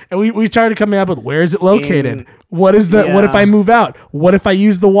 Because we started coming up with where is it located? What if I move out? What if I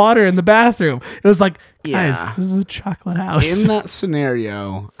use the water in the bathroom? It was like, guys, Yeah. this is a chocolate house. In that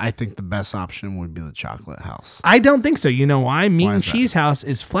scenario, I think the best option would be the chocolate house. I don't think so. You know why? Meat and is that? cheese house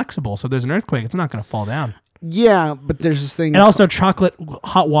is flexible, so if there's an earthquake, it's not going to fall down. Yeah, but there's this thing. And also, chocolate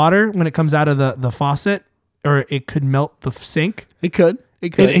hot water when it comes out of the faucet, or it could melt the sink. it could.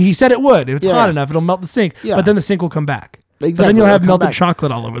 And he said it would. If it's Yeah. hot enough, it'll melt the sink. Yeah. But then the sink will come back. But Exactly, then you'll it'll have come melted back.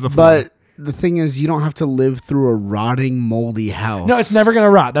 chocolate all over the floor. But the thing is, you don't have to live through a rotting, moldy house. No, it's never going to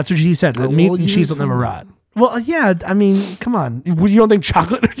rot. That's what he said. The Oh, meat well, and you cheese will told never me. rot. Well, yeah. I mean, come on. You don't think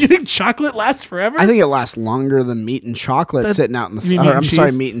chocolate? Do you think chocolate lasts forever? I think it lasts longer than meat and chocolate That- sitting out in the you mean sun. meat and I'm sorry,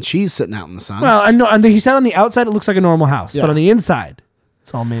 cheese? meat and cheese sitting out in the sun. Well, I know. And he said on the outside it looks like a normal house, Yeah. but on the inside,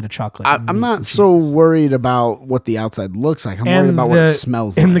 it's all made of chocolate. and I'm meats not and so cheeses. worried about what the outside looks like. I'm And worried about what it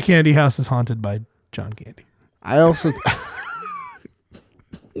smells And like. the candy house is haunted by John Candy. I also.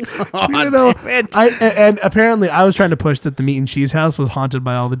 And apparently I was trying to push that the meat and cheese house was haunted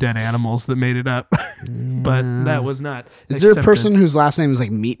by all the dead animals that made it up, but that was not. Is there a accepted. person whose last name is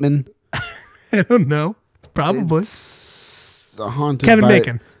like Meatman? I don't know. Probably It's haunted Kevin by-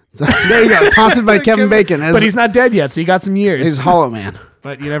 Bacon, There you go. It's haunted by Kevin Bacon. but he's not dead yet, so he got some years. He's Hollow Man.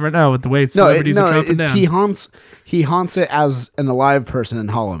 But you never know with the way No, celebrities are dropping down. he haunts it as an alive person in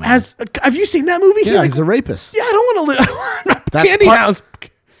Hollow Man. Have you seen that movie? yeah, he's a rapist. Yeah, I don't want to live. That's Candy part- house.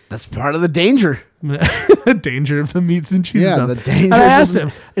 That's part of the danger. The danger of the meats and cheeses. Yeah, house. the dangers And I asked of-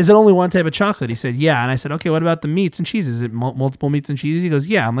 him, "Is it only one type of chocolate?" He said, "Yeah." And I said, "Okay, what about the meats and cheeses? Is it multiple meats and cheeses?" He goes,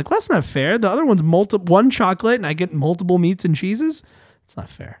 "Yeah." I'm like, "Well, that's not fair. The other one's one chocolate, and I get multiple meats and cheeses. It's not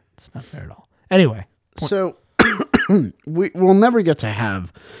fair. It's not fair at all." Anyway, So we'll never get to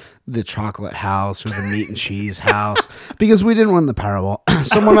have the chocolate house or the meat and cheese house because we didn't win the Powerball.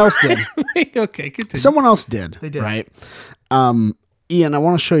 Someone else did. okay, continue. Someone else did. They did. Right? Ian, I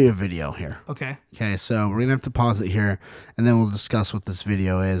want to show you a video here. Okay. Okay, so we're going to have to pause it here, and then we'll discuss what this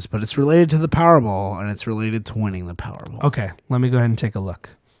video is. But it's related to the Powerball, and it's related to winning the Powerball. Okay, let me go ahead and take a look.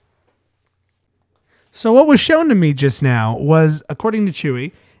 So what was shown to me just now was, according to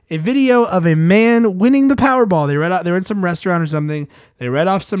Chewy, a video of a man winning the Powerball. They were in some restaurant or something. They read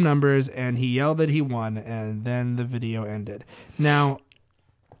off some numbers, and he yelled that he won, and then the video ended. Now,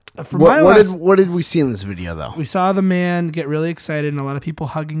 from What did we see in this video, though? we saw the man get really excited, and a lot of people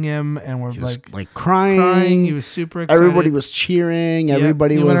hugging him, and were He was like crying. He was super excited. Everybody was cheering. Yep,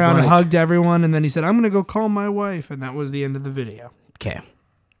 Everybody he was went around like, and hugged everyone, and then he said, "I'm going to go call my wife," and that was the end of the video. okay.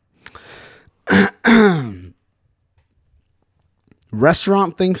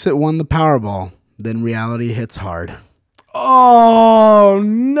 Restaurant thinks it won the Powerball. Then reality hits hard. Oh,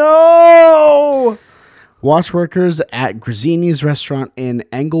 no. Watch workers at Grazzini's restaurant in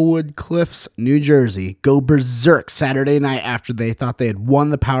Englewood Cliffs, New Jersey, go berserk Saturday night after they thought they had won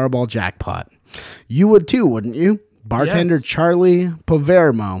the Powerball jackpot. You would too, wouldn't you? Bartender Yes. Charlie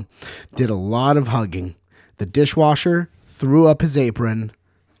Pavermo did a lot of hugging. The dishwasher threw up his apron,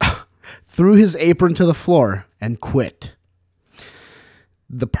 threw his apron to the floor, and quit.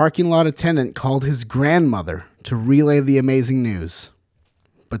 The parking lot attendant called his grandmother to relay the amazing news.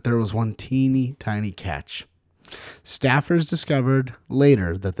 But there was one teeny tiny catch. Staffers discovered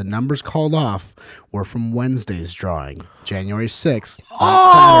later that the numbers called off were from Wednesday's drawing, January 6th.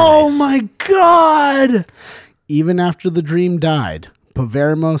 Oh, my God. Even after the dream died,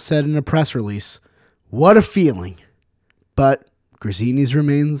 Pavermo said in a press release, "What a feeling." But Grazzini's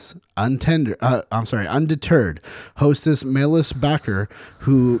remains undeterred. Hostess Melis Bakker,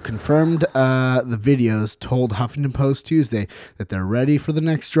 who confirmed the videos, told Huffington Post Tuesday that they're ready for the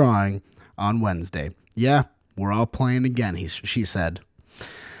next drawing on Wednesday. Yeah, we're all playing again, she said.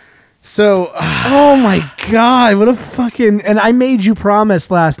 So, Oh my God, what a fucking... And I made you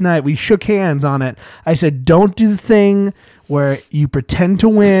promise last night. We shook hands on it. I said, don't do the thing where you pretend to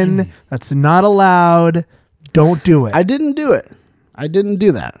win. That's not allowed. Don't do it. I didn't do it. I didn't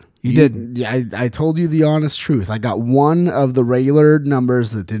do that. You didn't. Yeah, I told you the honest truth. I got one of the regular numbers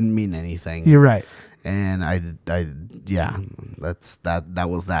that didn't mean anything. You're right. And yeah, that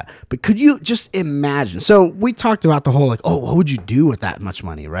was that. But could you just imagine? So we talked about the whole like, oh, what would you do with that much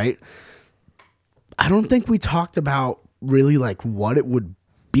money, right? I don't think we talked about really like what it would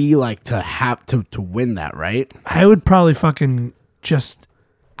be like to have to win that, right? I would probably fucking just...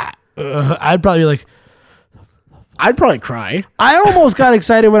 I'd probably be like... I'd probably cry. I almost got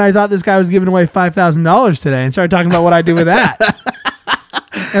excited when I thought this guy was giving away $5,000 today and started talking about what I do with that.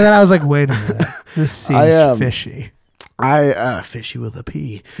 And then I was like, wait a minute. This seems fishy. Fishy with a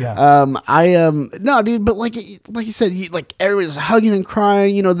P. Yeah. No, dude, but like you said, like everybody's hugging and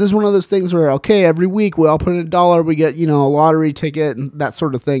crying. You know, this is one of those things where, okay, every week we all put in $1, we get, a lottery ticket and that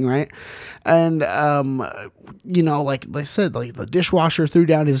sort of thing, right? And, like I said, like the dishwasher threw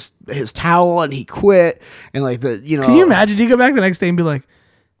down his towel and he quit. And like Can you imagine? Do you go back the next day and be like,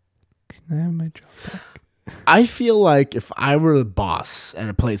 can I have my job back? I feel like if I were the boss at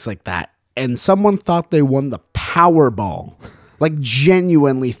a place like that and someone thought they won the Powerball, like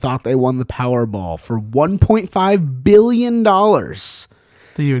genuinely thought they won the Powerball for $1.5 billion, So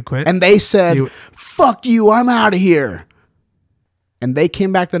you would quit? and they said, fuck you, I'm out of here. And they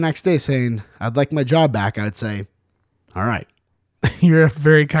came back the next day saying, I'd like my job back. I'd say, all right. You're a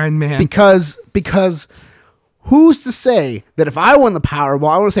very kind man. Because who's to say that if I won the Powerball,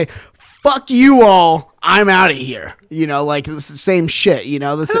 I want to say, fuck you all, I'm out of here. Like it's the same shit. I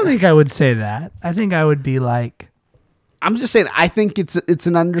don't think I would say that. I think I would be like, I'm just saying, I think it's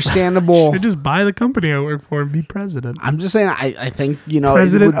an understandable. should just buy the company I work for and be president. I'm just saying, I think,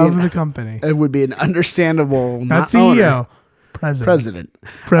 President of the company. It would be an understandable, Not CEO. President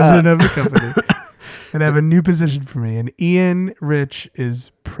of the company. And I have a new position for me. And Ian Rich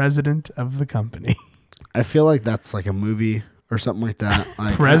is president of the company. I feel like that's like a movie or something like that.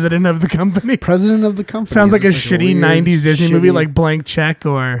 Like, President of the company. President of the company. Sounds like a It's shitty weird, 90s Disney movie shitty- like Blank Check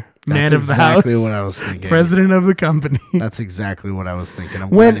or Man That's of the exactly House. what I was thinking. President of the company. That's exactly what I was thinking. I'm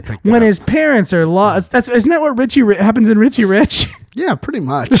glad you picked it When up. his parents are lost, isn't that what happens in Richie Rich? Yeah, pretty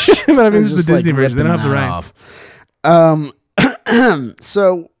much. But I mean, It's this is the just, Disney like, version. They don't have the ripping rights. that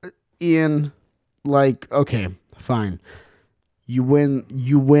So, Ian, like, okay, fine. You win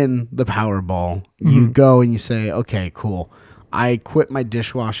the Powerball. You go and you say, okay, cool. I quit my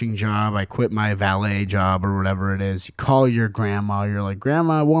dishwashing job. I quit my valet job or whatever it is. You call your grandma. You're like,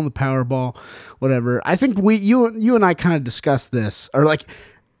 Grandma, I won the Powerball, whatever. I think you and I kind of discussed this, or like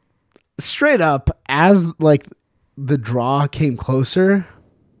straight up as like the draw came closer.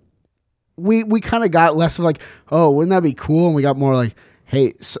 We kind of got less of like, oh, wouldn't that be cool? And we got more like,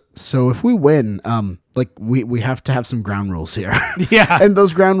 hey, so if we win, like we have to have some ground rules here. Yeah. And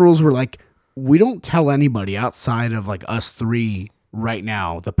those ground rules were like, we don't tell anybody outside of like us three right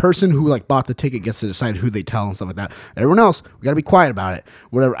now. The person who like bought the ticket gets to decide who they tell and stuff like that. Everyone else, we got to be quiet about it.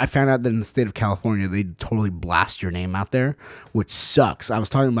 Whatever. I found out that in the state of California, they totally blast your name out there, which sucks. I was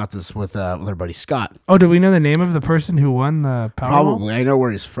talking about this with our buddy Scott. Oh, do we know the name of the person who won the Powerball? Probably. I know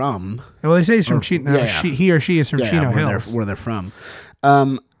where he's from. Well, they say he's from Chino. yeah. He or she is from Chino Hills. Where they're from.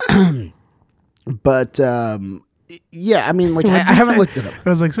 But yeah, I mean, like I haven't looked it up. It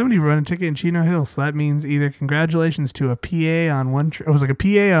was like somebody won a ticket in Chino Hills. So that means either congratulations to a PA on one. It was like a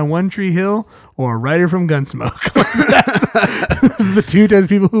PA on One Tree Hill or a writer from Gunsmoke. Those are the two types of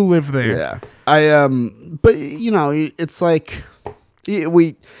people who live there. Yeah. But it's like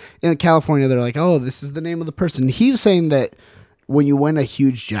we in California. They're like, oh, this is the name of the person. He was saying that when you win a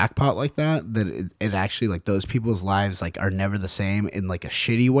huge jackpot like that, it actually like those people's lives like are never the same in like a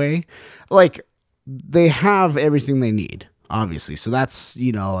shitty way. Like they have everything they need, obviously. So that's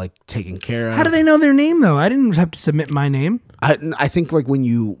like taken care of. How do they know their name though? I didn't have to submit my name. I think like when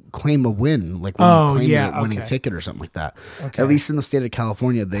you claim a win, like when you claim a winning ticket or something like that. Okay. At least in the state of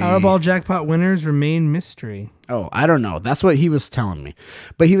California, Powerball jackpot winners remain mystery. Oh, I don't know. That's what he was telling me.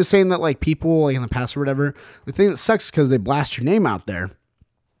 But he was saying that like people like in the past or whatever, the thing that sucks because they blast your name out there.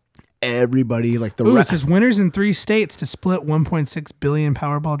 Everybody like it says winners in 3 states to split 1.6 billion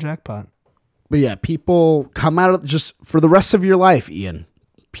Powerball jackpot. But yeah, people come out of just for the rest of your life, Ian.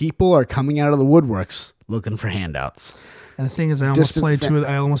 People are coming out of the woodworks looking for handouts. And the thing is, I almost played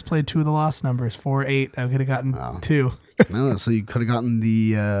 2 of the lost numbers. 4, 8. I could have gotten 2. No, so you could have gotten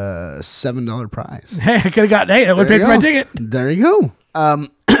the $7 prize. Hey, I could have gotten. Hey, that would pay for my ticket. There you go.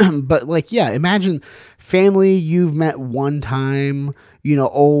 But like, yeah, imagine family you've met one time.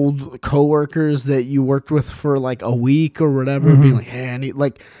 Old coworkers that you worked with for like a week or whatever, being like, hey, I need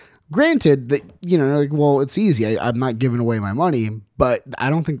like. Granted that, like, well, it's easy. I'm not giving away my money, but I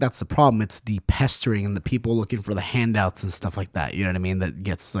don't think that's the problem. It's the pestering and the people looking for the handouts and stuff like that. You know what I mean? That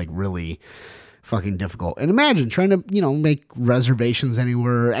gets like really fucking difficult. And imagine trying to, make reservations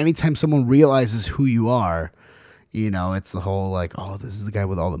anywhere. Anytime someone realizes who you are, it's the whole like, oh, this is the guy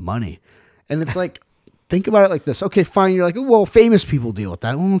with all the money. And it's like, think about it like this. Okay, fine. You're like, well, famous people deal with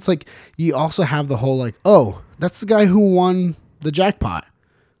that. Well, it's like, you also have the whole like, oh, that's the guy who won the jackpot.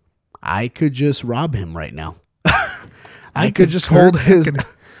 I could just rob him right now. I could just hold his.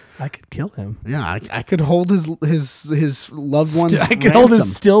 I could kill him. Yeah, I could hold his loved one's. I could hold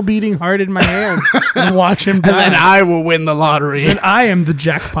his still beating heart in my hands and watch him die. And then I will win the lottery. And I am the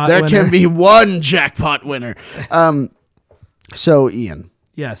jackpot winner. There can be one jackpot winner. So Ian.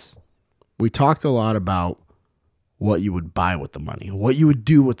 Yes. We talked a lot about what you would buy with the money, what you would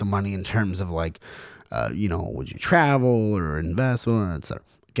do with the money in terms of like, would you travel or invest, etc.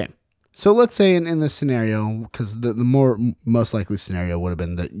 Okay. So let's say in this scenario, because the most likely scenario would have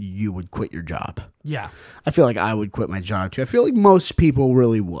been that you would quit your job. Yeah. I feel like I would quit my job too. I feel like most people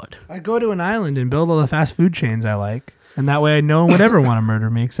really would. I'd go to an island and build all the fast food chains I like. And that way no one would ever want to murder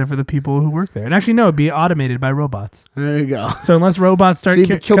me except for the people who work there. And actually, no, it'd be automated by robots. There you go. So unless robots start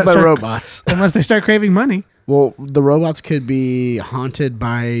killed by robots. Unless they start craving money. Well, the robots could be haunted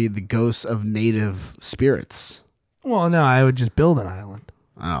by the ghosts of native spirits. Well, no, I would just build an island.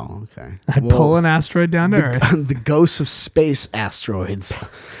 Oh, okay. I'd pull an asteroid down to Earth. The ghosts of space asteroids.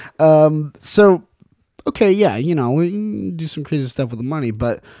 So, okay, yeah, we can do some crazy stuff with the money,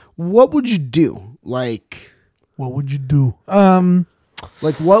 but what would you do? Like, what would you do?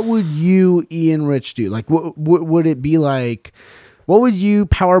 Like, what would you, Ian Rich, do? Like, what would it be like? What would you,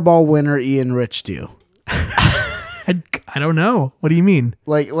 Powerball winner Ian Rich, do? I don't know. What do you mean?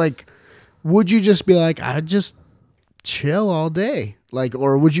 Like, would you just be like, I'd just chill all day? Like,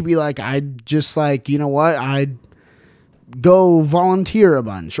 or would you be like, I'd just like, you know what? I'd go volunteer a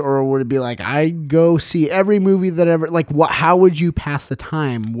bunch, or would it be like, I'd go see every movie that ever, like, what? How would you pass the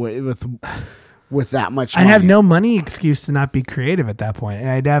time with that much money? I'd have no money excuse to not be creative at that point. And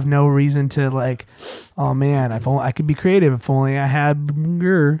I'd have no reason to like, oh man, I could be creative if only I had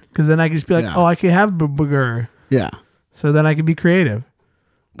burger. Because then I could just be like, oh, I could have burger. Yeah. So then I could be creative.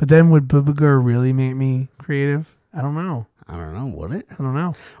 But then would burger really make me creative? I don't know. Would it? I don't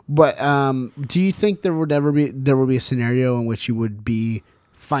know. But do you think there would be a scenario in which you would be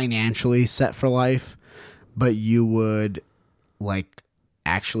financially set for life, but you would like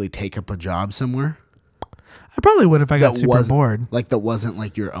actually take up a job somewhere? I probably would if I got super bored. Like that wasn't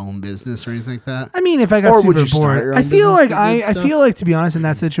like your own business or anything like that? I mean, if I got super bored, I feel like to be honest, in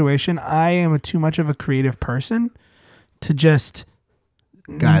that situation, I am too much of a creative person to just.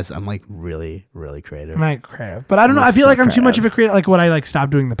 Guys, I'm like really, really creative. I'm like creative, but I don't know. I feel like I'm too much of a creative. Like, would I like stop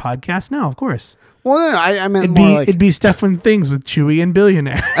doing the podcast? No, of course. Well, no, I meant it'd be Stuff and Things with Chewy and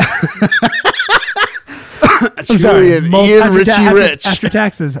Billionaire. Chewy and Ian Richie Rich. After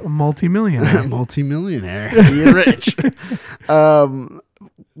taxes, multi-millionaire. Multi-millionaire. Ian Rich.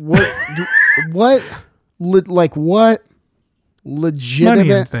 What legitimate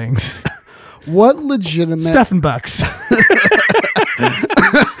money and things? What legitimate Stuff and Bucks?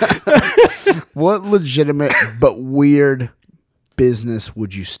 What legitimate but weird business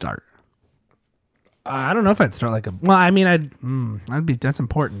would you start? I don't know if I'd start like a. Well, I mean, that's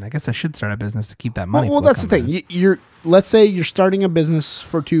important. I guess I should start a business to keep that money. Well, that's the thing. Let's say you're starting a business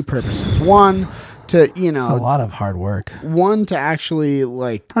for two purposes. One, to, It's a lot of hard work. one, to actually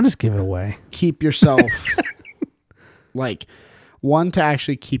like I'll just give it away. keep yourself like one, to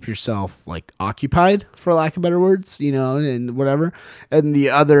actually keep yourself like occupied, for lack of better words, and whatever. And the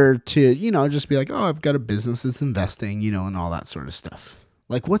other to, just be like, oh, I've got a business that's investing, and all that sort of stuff.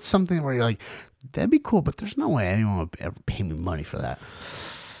 Like, what's something where you're like, that'd be cool, but there's no way anyone would ever pay me money for that.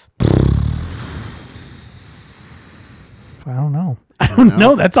 I don't know. I don't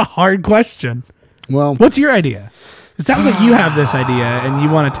know. That's a hard question. Well, What's your idea? It sounds like you have this idea and you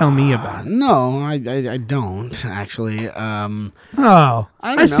want to tell me about it. no, I don't actually. Oh,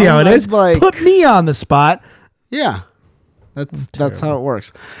 I don't I see know, how it is. like- Put me on the spot. Yeah, that's how it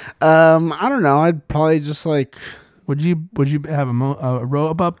works. I don't know. I'd probably just like Would you have a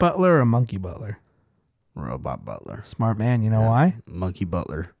robot butler or a monkey butler? robot butler. Smart man. You know why? Monkey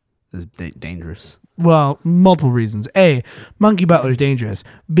butler is dangerous. Well, multiple reasons. A, monkey butler's dangerous.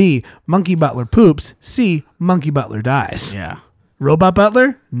 B, monkey butler poops. C, monkey butler dies. Yeah, Robot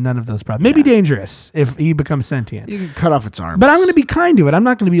butler, none of those problems. Maybe dangerous if he becomes sentient. you can cut off its arms, But I'm going to be kind to it. I'm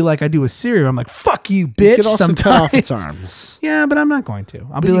not going to be like I do with Siri. I'm like, fuck you, bitch. You could also sometimes. cut off its arms. Yeah, but I'm not going to.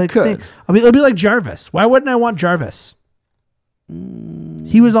 I'll be you like, could. I'll be like Jarvis. Why wouldn't I want Jarvis?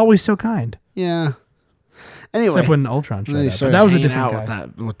 He was always so kind. Yeah. Anyway, Except when Ultron showed they up. But started that was a hanging different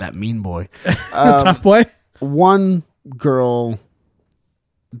out guy. with that mean boy. Tough boy. One girl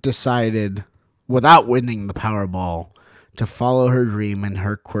decided, without winning the Powerball, to follow her dream in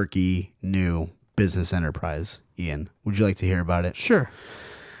her quirky new business enterprise. Ian, would you like to hear about it? Sure.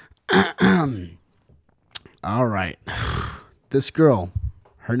 All right. This girl,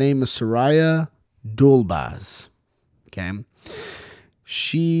 her name is Soraya Dulbaz. Okay.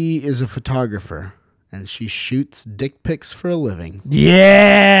 She is a photographer and she shoots dick pics for a living.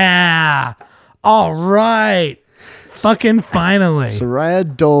 Yeah. All right. Fucking finally. Soraya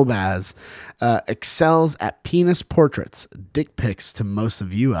Dulbaz excels at penis portraits, dick pics to most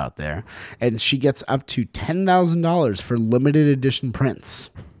of you out there, and she gets up to $10,000 for limited edition prints.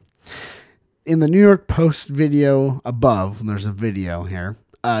 In the New York Post video above, there's a video here,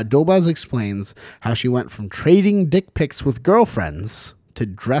 Dulbaz explains how she went from trading dick pics with girlfriends to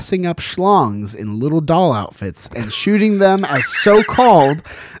dressing up schlongs in little doll outfits and shooting them as so-called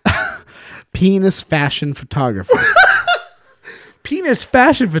penis fashion photography. Penis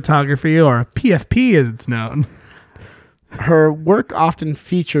fashion photography, or PFP as it's known. Her work often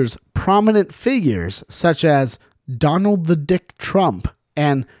features prominent figures such as Donald the Dick Trump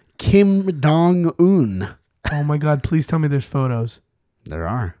and Kim Jong-un. Oh my God, please tell me there's photos. There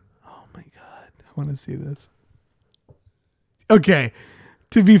are. Oh my God, I want to see this. Okay,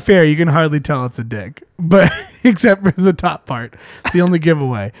 to be fair, you can hardly tell it's a dick, but except for the top part. It's the only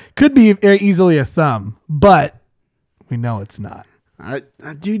giveaway. Could be very easily a thumb, but we know it's not.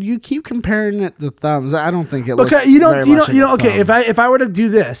 Dude, you keep comparing it to thumbs. I don't think it looks Okay, you very don't. much like a Okay, thumb. if I were to do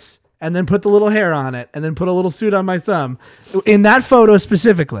this and then put the little hair on it and then put a little suit on my thumb, in that photo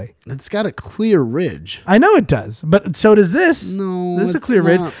specifically, It's got a clear ridge. I know it does, but so does this. No, this is a it's clear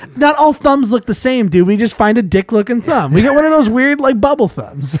not. ridge. Not all thumbs look the same, dude. We just find a dick-looking thumb. We get one of those weird like bubble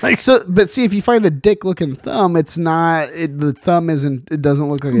thumbs. Like, So, but see, if you find a dick-looking thumb, it's not. The thumb isn't. It doesn't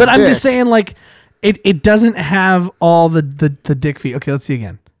look like. but a I'm dick. just saying, like, it doesn't have all the dick feet. Okay, let's see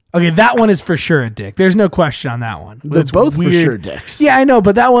again. Okay, that one is for sure a dick. There's no question on that one. They're It's both for weird. sure dicks. Yeah, I know,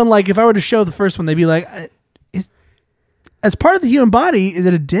 but that one, like, if I were to show the first one, they'd be like, as part of the human body, is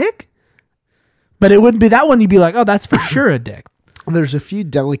it a dick? But it wouldn't be that one. You'd be like, oh, that's for sure a dick. There's a few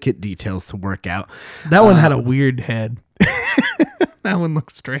delicate details to work out. That one had a weird head. That one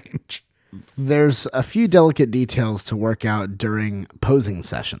looks strange. There's a few delicate details to work out during posing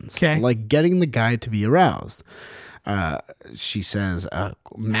sessions. 'Kay. Like getting the guy to be aroused. She says,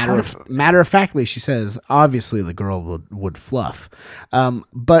 matter of factly, she says, obviously the girl would fluff.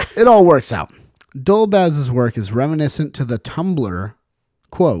 But it all works out. Dulbaz's work is reminiscent to the Tumblr,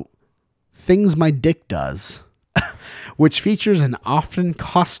 quote, "Things My Dick Does," which features an often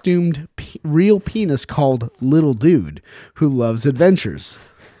costumed real penis called Little Dude, who loves adventures.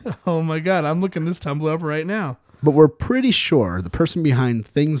 Oh my God, I'm looking this Tumblr up right now. But we're pretty sure the person behind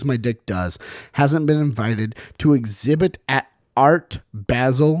Things My Dick Does hasn't been invited to exhibit at Art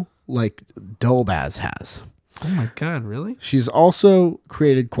Basel like Dulbaz has. Oh my God, really? She's also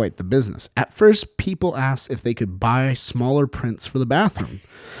created quite the business. At first, people asked if they could buy smaller prints for the bathroom.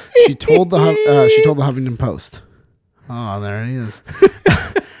 She told the Huffington Post. Oh, there he is.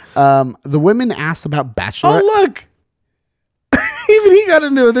 The women asked about bachelorette. Oh, look. Even he got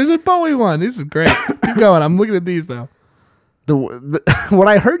into it. There's a Bowie one. This is great. Keep going. I'm looking at these, though. What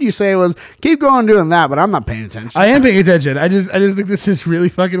I heard you say was keep going doing that, but I'm not paying attention. I am paying attention. I just think this is really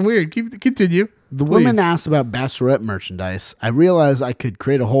fucking weird. Continue. The woman asked about Bachelorette merchandise. I realized I could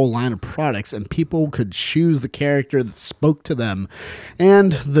create a whole line of products and people could choose the character that spoke to them,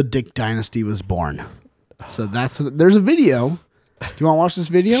 and the Dick Dynasty was born. So there's a video. Do you want to watch this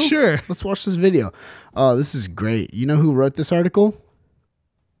video? Sure. Let's watch this video. Oh, this is great. You know who wrote this article?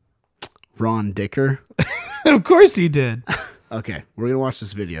 Ron Dicker. Of course he did. Okay, we're going to watch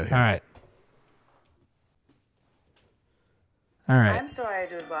this video here. All right. I'm Soraya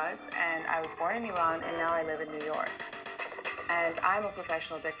Dudbaz, and I was born in Iran, and now I live in New York. And I'm a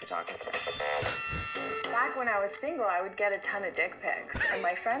professional dick photographer. Back when I was single, I would get a ton of dick pics, and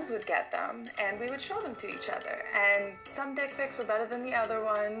my friends would get them, and we would show them to each other. And some dick pics were better than the other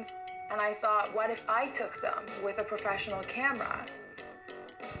ones, and I thought, what if I took them with a professional camera?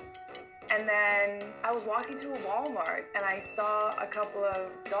 And then I was walking to a Walmart and I saw a couple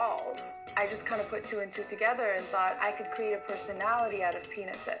of dolls. I just kind of put two and two together and thought I could create a personality out of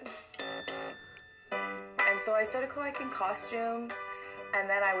penises. And so I started collecting costumes, and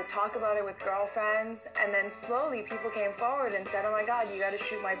then I would talk about it with girlfriends, and then slowly people came forward and said, oh my God, you gotta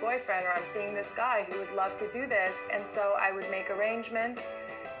shoot my boyfriend, or I'm seeing this guy who would love to do this. And so I would make arrangements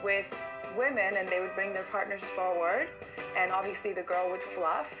with women and they would bring their partners forward, and obviously the girl would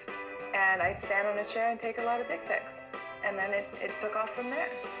fluff. And I'd stand on a chair and take a lot of dick pics. And then it took off from there.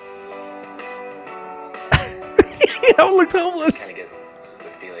 I looked homeless. I kind of get the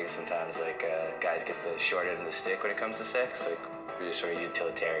feeling sometimes like guys get the short end of the stick when it comes to sex. Like, we're just sort of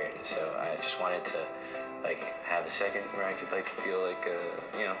utilitarian. So I just wanted to like have a second where I could like feel like,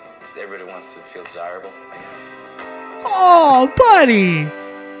 you know, everybody wants to feel desirable, I guess. Oh, buddy.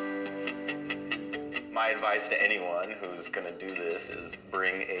 My advice to anyone who's going to do this is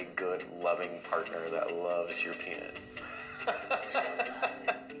bring a good, loving partner that loves your penis.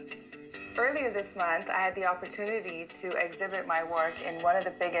 Earlier this month, I had the opportunity to exhibit my work in one of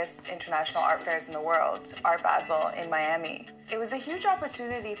the biggest international art fairs in the world, Art Basel in Miami. It was a huge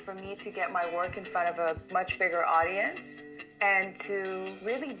opportunity for me to get my work in front of a much bigger audience and to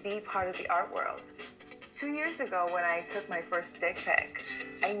really be part of the art world. 2 years ago, when I took my first dick pic,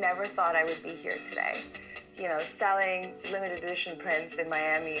 I never thought I would be here today. You know, selling limited edition prints in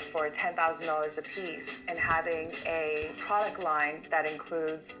Miami for $10,000 a piece and having a product line that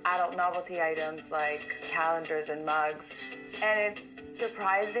includes adult novelty items like calendars and mugs. And it's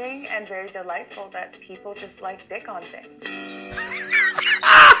surprising and very delightful that people just like dick on things.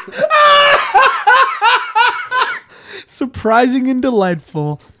 Surprising and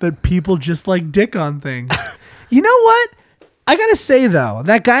delightful that people just like dick on things. You know what? I gotta say, though,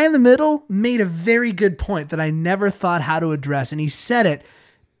 that guy in the middle made a very good point that I never thought how to address, and he said it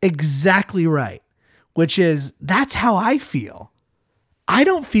exactly right, which is, that's how I feel. I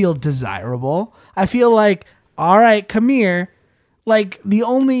don't feel desirable. I feel like, all right, come here. Like, I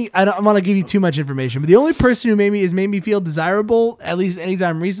don't want to give you too much information, but the only person who made me feel desirable, at least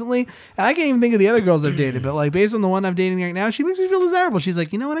anytime recently, and I can't even think of the other girls I've dated, but like based on the one I'm dating right now, she makes me feel desirable. She's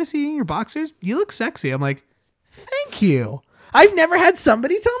like, you know what I see in your boxers? You look sexy. I'm like, thank you. I've never had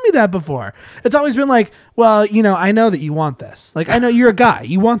somebody tell me that before. It's always been like, well, you know, I know that you want this. Like, I know you're a guy.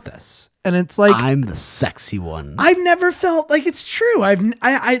 You want this. And it's like, I'm the sexy one. I've never felt like it's true.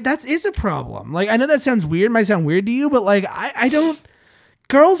 That is a problem. Like, I know that sounds weird. Might sound weird to you, but like, I don't.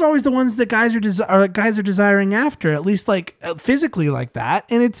 Girls are always the ones that guys are desiring after, at least like physically like that.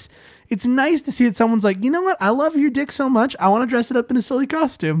 And it's nice to see that someone's like, you know what? I love your dick so much. I want to dress it up in a silly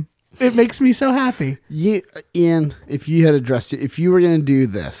costume. It makes me so happy. Ian, if you had addressed it, if you were going to do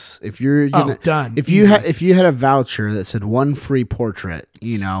this, if you're gonna, done. If you had a voucher that said one free portrait,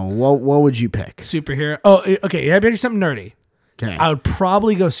 you know, what would you pick? Superhero. Oh, okay. Yeah, maybe something nerdy. Okay. I would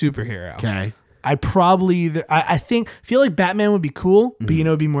probably go superhero. Okay. I feel like Batman would be cool, but you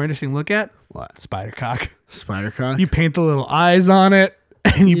know, it'd be more interesting to look at What? Spider-Cock. Spider-Cock? You paint the little eyes on it,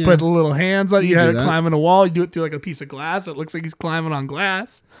 and you put the little hands on it. You do have it that. climbing a wall. You do it through like a piece of glass. It looks like he's climbing on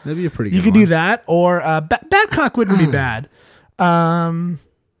glass. That'd be a pretty good You could one. do that, or Batcock wouldn't be bad.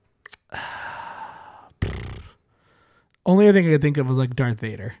 Only other thing I could think of was like Darth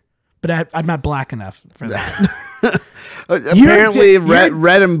Vader, but I'm not black enough for that. Apparently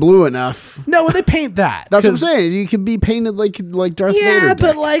red and blue enough. No, well, they paint that. That's what I'm 'cause- saying. You could be painted like Darth Vader. Yeah,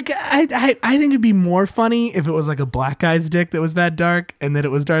 but dick. like I think it'd be more funny if it was like a black guy's dick that was that dark, and that it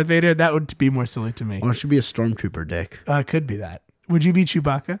was Darth Vader. That would be more silly to me. Or it should be a stormtrooper dick. It could be that. Would you be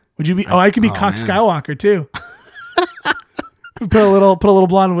Chewbacca? Would you be? Oh, I could be Cock man. Skywalker too. Put a little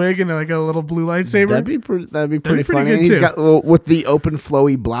blonde wig and like a little blue lightsaber. That'd be pretty pretty funny. good And he's too. got with the open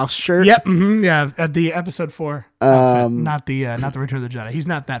flowy blouse shirt. Yep. Yeah. At the episode 4. Outfit, not the Return of the Jedi. He's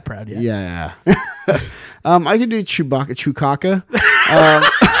not that proud yet. Yeah. I could do Chewbacca.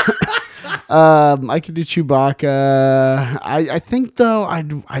 I could do Chewbacca. I think though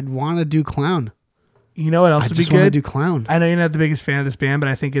I'd want to do clown. You know what else I would be just want to good? do clown. I know you're not the biggest fan of this band, but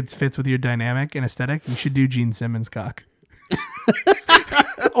I think it fits with your dynamic and aesthetic. You should do Gene Simmons cock.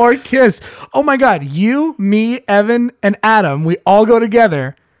 Or Kiss. Oh my God. You, me, Evan, and Adam, we all go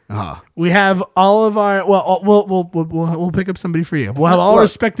together. We have all of our. Well, we'll pick up somebody for you. We'll have all our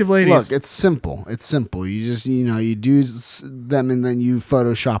respective ladies. Look, it's simple. You just you do them and then you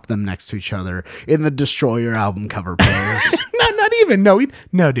Photoshop them next to each other in the Destroyer album cover pose. not even.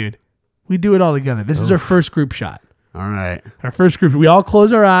 No, dude. We do it all together. This is our first group shot. All right. Our first group. We all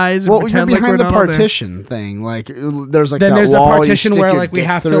close our eyes. And Well, you're pretend like behind we're the not all there. partition thing. Like there's like Then that there's a wall you partition stick where your like we dick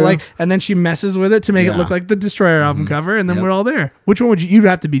have to through. like, and then she messes with it to make it look like the Destroyer album cover, and then we're all there. Which one would you'd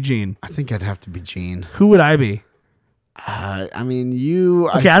have to be Gene? I think I'd have to be Gene. Who would I be? I mean, you.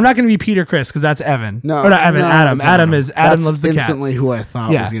 Okay, I'm not going to be Peter Chris because that's Evan. No, or not Evan. no, Adam. it's Adam is Adam That's loves the cats. instantly who I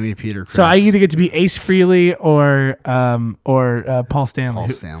thought Yeah. was going to be Peter Chris. So I either get to be Ace Frehley or Paul Stanley. Paul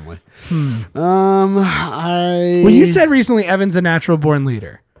Stanley. Well, you said recently Evan's a natural born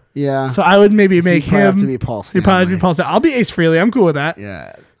leader. Yeah. So I would maybe make He'd probably him. have to be Paul He'd probably Stanley. be Paul Stanley. I'll be Ace Frehley. I'm cool with that.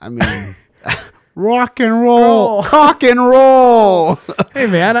 Yeah. I mean, rock and roll, cock and roll. Hey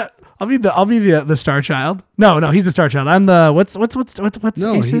man, I'll be the Star Child. No, he's the Star Child. I'm the what's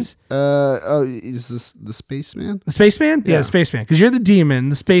No, Ace's? is this the spaceman? The Spaceman? Yeah, Yeah. the Spaceman. Because you're the demon,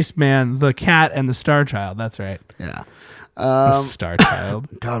 the Spaceman, the cat, and the Star Child. That's right. Yeah. The Star Child.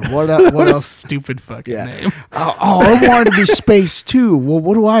 God, what What a else? stupid fucking Yeah. name. Oh, I wanted to be space too. Well,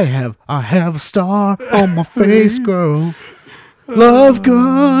 what do I have? I have a star on my face, girl. Love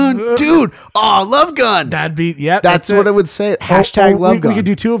gun, dude. Oh, love gun. That'd be That's what it would say. Hashtag love gun. We could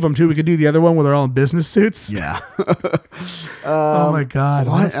do 2 of them too. We could do the other one where they're all in business suits. Yeah. Oh my god.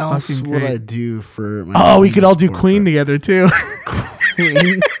 What that's else fucking would great. I do for my Oh, we could all do sport Queen trip? together too.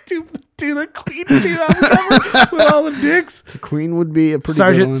 Queen. do the Queen too album cover with all the dicks. Queen would be a pretty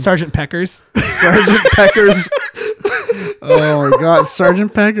good one. Sergeant Peckers. Sergeant Peckers. Oh my God,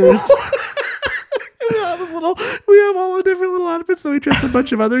 Sergeant Peckers. We have all the different little outfits. Then we dress a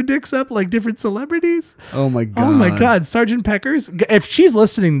bunch of other dicks up like different celebrities. Oh my God. Oh my God, Sergeant Peckers. If she's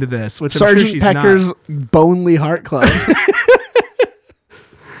listening to this, which I'm Sergeant sure she's Pecker's not. Bonely Heart Clubs.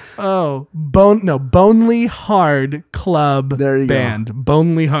 Oh, Bonely Hard Club There you go. Band.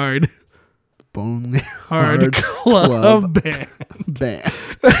 Bonely Hard Bonely Hard Club Band. Band.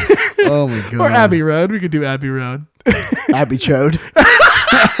 Oh my God. Or Abbey Road. We could do Abbey Road. Abbey Chode.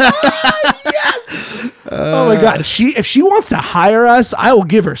 Oh my God. If she wants to hire us, I will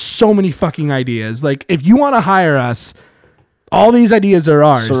give her so many fucking ideas. Like, if you want to hire us, all these ideas are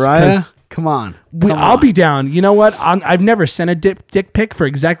ours. Soraya, 'cause come on. I'll be down. You know what? I've never sent a dick pic for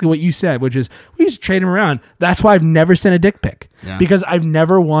exactly what you said, which is we used to trade them around. That's why I've never sent a dick pic. Yeah. Because I've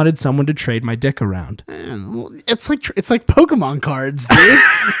never wanted someone to trade my dick around. Man, well, it's like Pokemon cards, dude.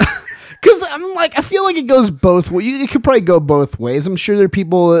 Because I'm like, I feel like it goes both ways. It could probably go both ways. I'm sure there are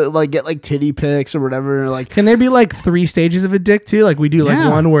people that like get like titty pics or whatever. Like, Can there be like 3 stages of a dick too? Like we do like Yeah.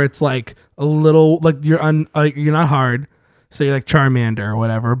 one where it's like a little like you're not hard. So you're like Charmander or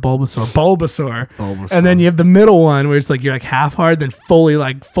whatever, Bulbasaur. And then you have the middle one where it's like you're like half hard, then fully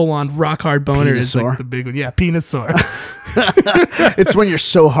like full on rock hard boner is Venusaur. like the big one. Yeah, Venusaur. it's when you're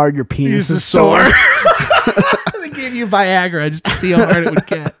so hard your penis is sore. They gave you Viagra just to see how hard it would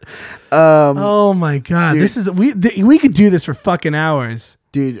get. Oh my God, dude. this is we could do this for fucking hours,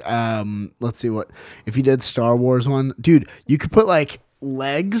 Dude, let's see what if you did Star Wars one, dude. You could put like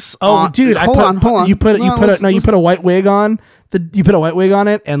legs. Oh, on, dude, hold on. You put a white wig on. You put a white wig on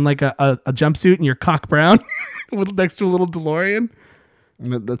it and like a jumpsuit and you're cock brown, next to a little DeLorean.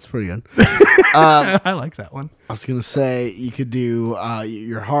 That's pretty good. I like that one. I was gonna say you could do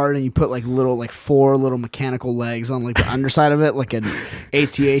you're hard and you put like 4 little mechanical legs on like the underside of it, like an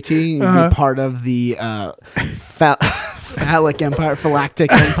AT-AT. You'd be part of the phallic empire,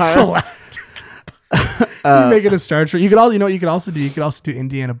 phylactic empire. You make it a Star Trek. You could all, you could also do. You could also do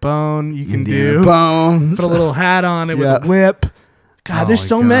Indiana Bone. You can Indiana do Bones. put a little hat on it Yeah. with a whip. God, Oh there's my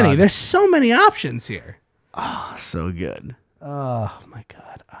so many. God. There's so many options here. So good. Oh my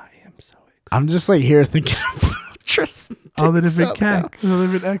God, I am so excited. I'm just like here thinking about Tristan. All the different cats, all the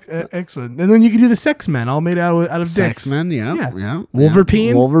different excellent, and then you can do the sex men, all made out of dicks. Sex men, yeah.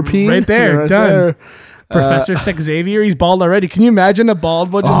 Wolverine, Wolverine, right there, You're done. Professor Xavier, he's bald already. Can you imagine a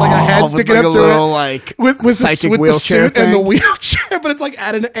bald one, just like a head sticking up through it, like with psychic the wheelchair suit and the thing? wheelchair, but it's like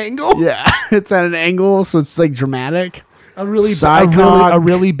at an angle. Yeah, it's at an angle, so it's like dramatic. A really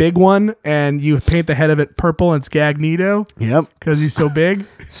Psychog. big one, and you paint the head of it purple, and it's Gagnito Yep. because he's so big.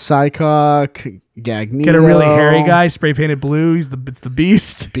 Psychok, Gagnito. Get a really hairy guy, spray painted blue. It's the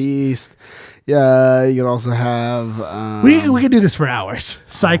Beast. Beast. Yeah, you could also have. We could do this for hours.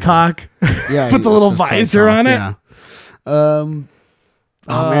 Psychok. Yeah, Put the little it's a visor Psychok, on it. Yeah.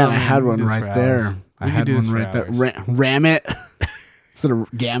 Oh man, I had one do this right for there. hours. I We could had do one this for right there. hours. Ram it. Instead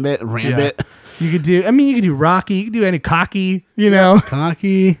of Gambit, Rambit. Yeah. You could do. I mean, you could do Rocky. You could do any Cocky. You know,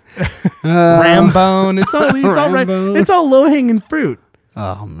 Cocky. Rambone. It's all right. Rambone. It's all low hanging fruit.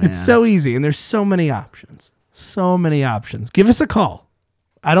 Oh man. It's so easy, and there's so many options. So many options. Give us a call.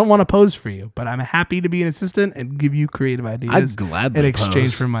 I don't want to pose for you, but I'm happy to be an assistant and give you creative ideas I'd gladly in exchange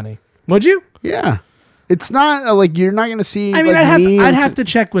pose. for money. Would you? Yeah. It's not like you're not going to see. I mean, like, I'd have to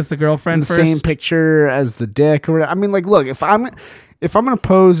check with the girlfriend the first. same picture as the dick or whatever. I mean, like, look, if I'm going to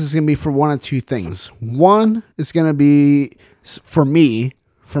pose, it's going to be for one of two things. One is going to be for me,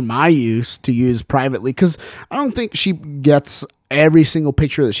 for my use to use privately, because I don't think she gets every single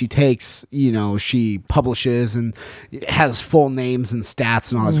picture that she takes, she publishes and has full names and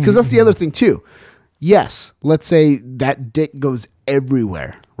stats and all that. Because that's the other thing too. Yes, let's say that dick goes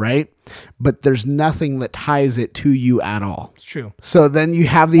everywhere, right? But there's nothing that ties it to you at all. It's true. So then you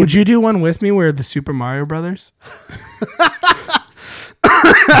have the. Would you do one with me where the Super Mario Brothers?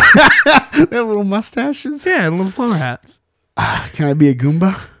 They have little mustaches? Yeah, and little flower hats. Can I be a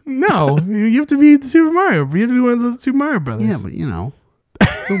Goomba? No, you have to be the Super Mario. You have to be one of the Super Mario Brothers. Yeah, but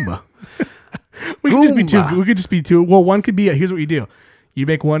Goomba. we could just be two. Goomba. We could just be two. Well, one could be. Here's what you do: you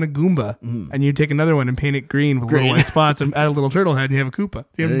make one a Goomba, and you take another one and paint it green with little white spots, and add a little turtle head, and you have a Koopa.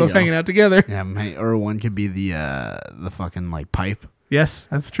 You have them There you both go. hanging out together. Yeah, or one could be the fucking like pipe. Yes,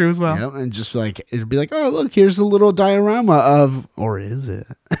 that's true as well. Yep, and just like it'd be like, oh look, here's a little diorama of, or is it?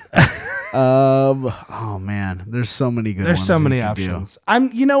 Oh man, there's so many good. There's ones so you many could do. options.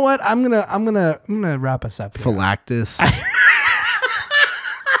 You know what? I'm gonna wrap us up here. Phylactus.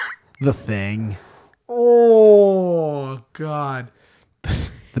 The Thing. Oh God.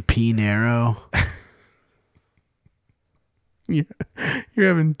 The Peen Arrow. You're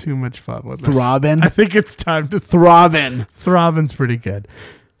having too much fun with this. Throbbing. I think it's time to Throbbing. Throbbing's pretty good.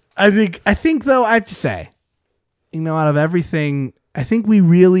 I think though, I have to say, out of everything, I think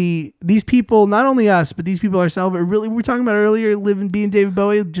these people, not only us, but these people ourselves are really, we were talking about earlier, being David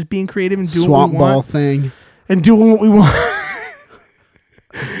Bowie, just being creative and doing Swamp what we Ball want. thing. And doing what we want.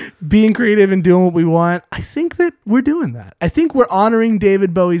 Being creative and doing what we want. I think that we're doing that. I think we're honoring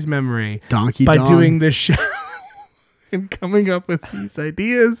David Bowie's memory Donkey by Dong. doing this show and coming up with these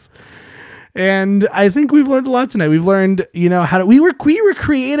ideas. And I think we've learned a lot tonight. We've learned, how to. We were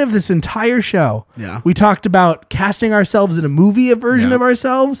creative this entire show. Yeah. We talked about casting ourselves in a movie, a version Yeah. of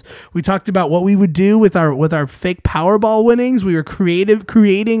ourselves. We talked about what we would do with our fake Powerball winnings. We were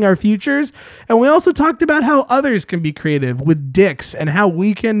creating our futures, and we also talked about how others can be creative with dicks and how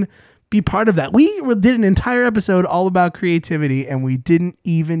we can be part of that. We did an entire episode all about creativity, and we didn't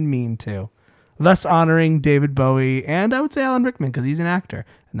even mean to. Thus honoring David Bowie and I would say Alan Rickman because he's an actor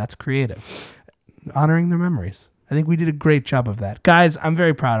and that's creative. Honoring their memories. I think we did a great job of that. Guys, I'm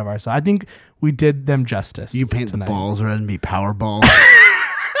very proud of ourselves. I think we did them justice. You paint tonight. the balls red and be Powerball.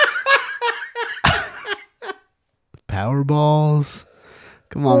 Powerballs.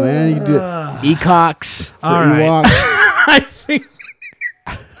 Come on, man. You can do it. Ecox for All right. Ewoks. I think.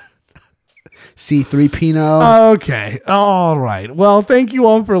 C3PO. Okay. All right. Well, thank you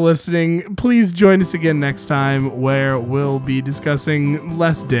all for listening. Please join us again next time where we'll be discussing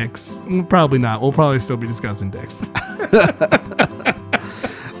less dicks. Probably not. We'll probably still be discussing dicks.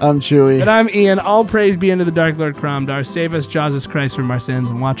 I'm Chewy. And I'm Ian. All praise be unto the Dark Lord Cromdar. Save us, Jesus Christ, from our sins,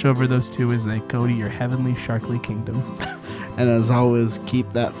 and watch over those two as they go to your heavenly sharkly kingdom. And as always, keep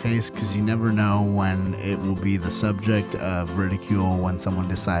that face because you never know when it will be the subject of ridicule when someone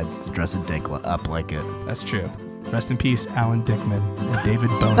decides to dress a dick up like it. That's true. Rest in peace, Alan Dickman and David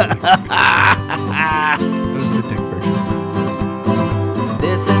Bowie. Those are the dick versions.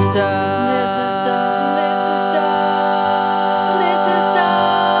 This is stuff. This is stuff. This is stuff. This is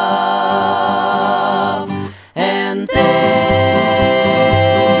stuff. And things.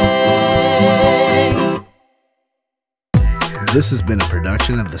 This has been a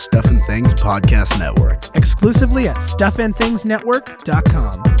production of the Stuff and Things Podcast Network. Exclusively at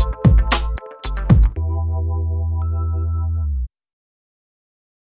StuffAndThingsNetwork.com.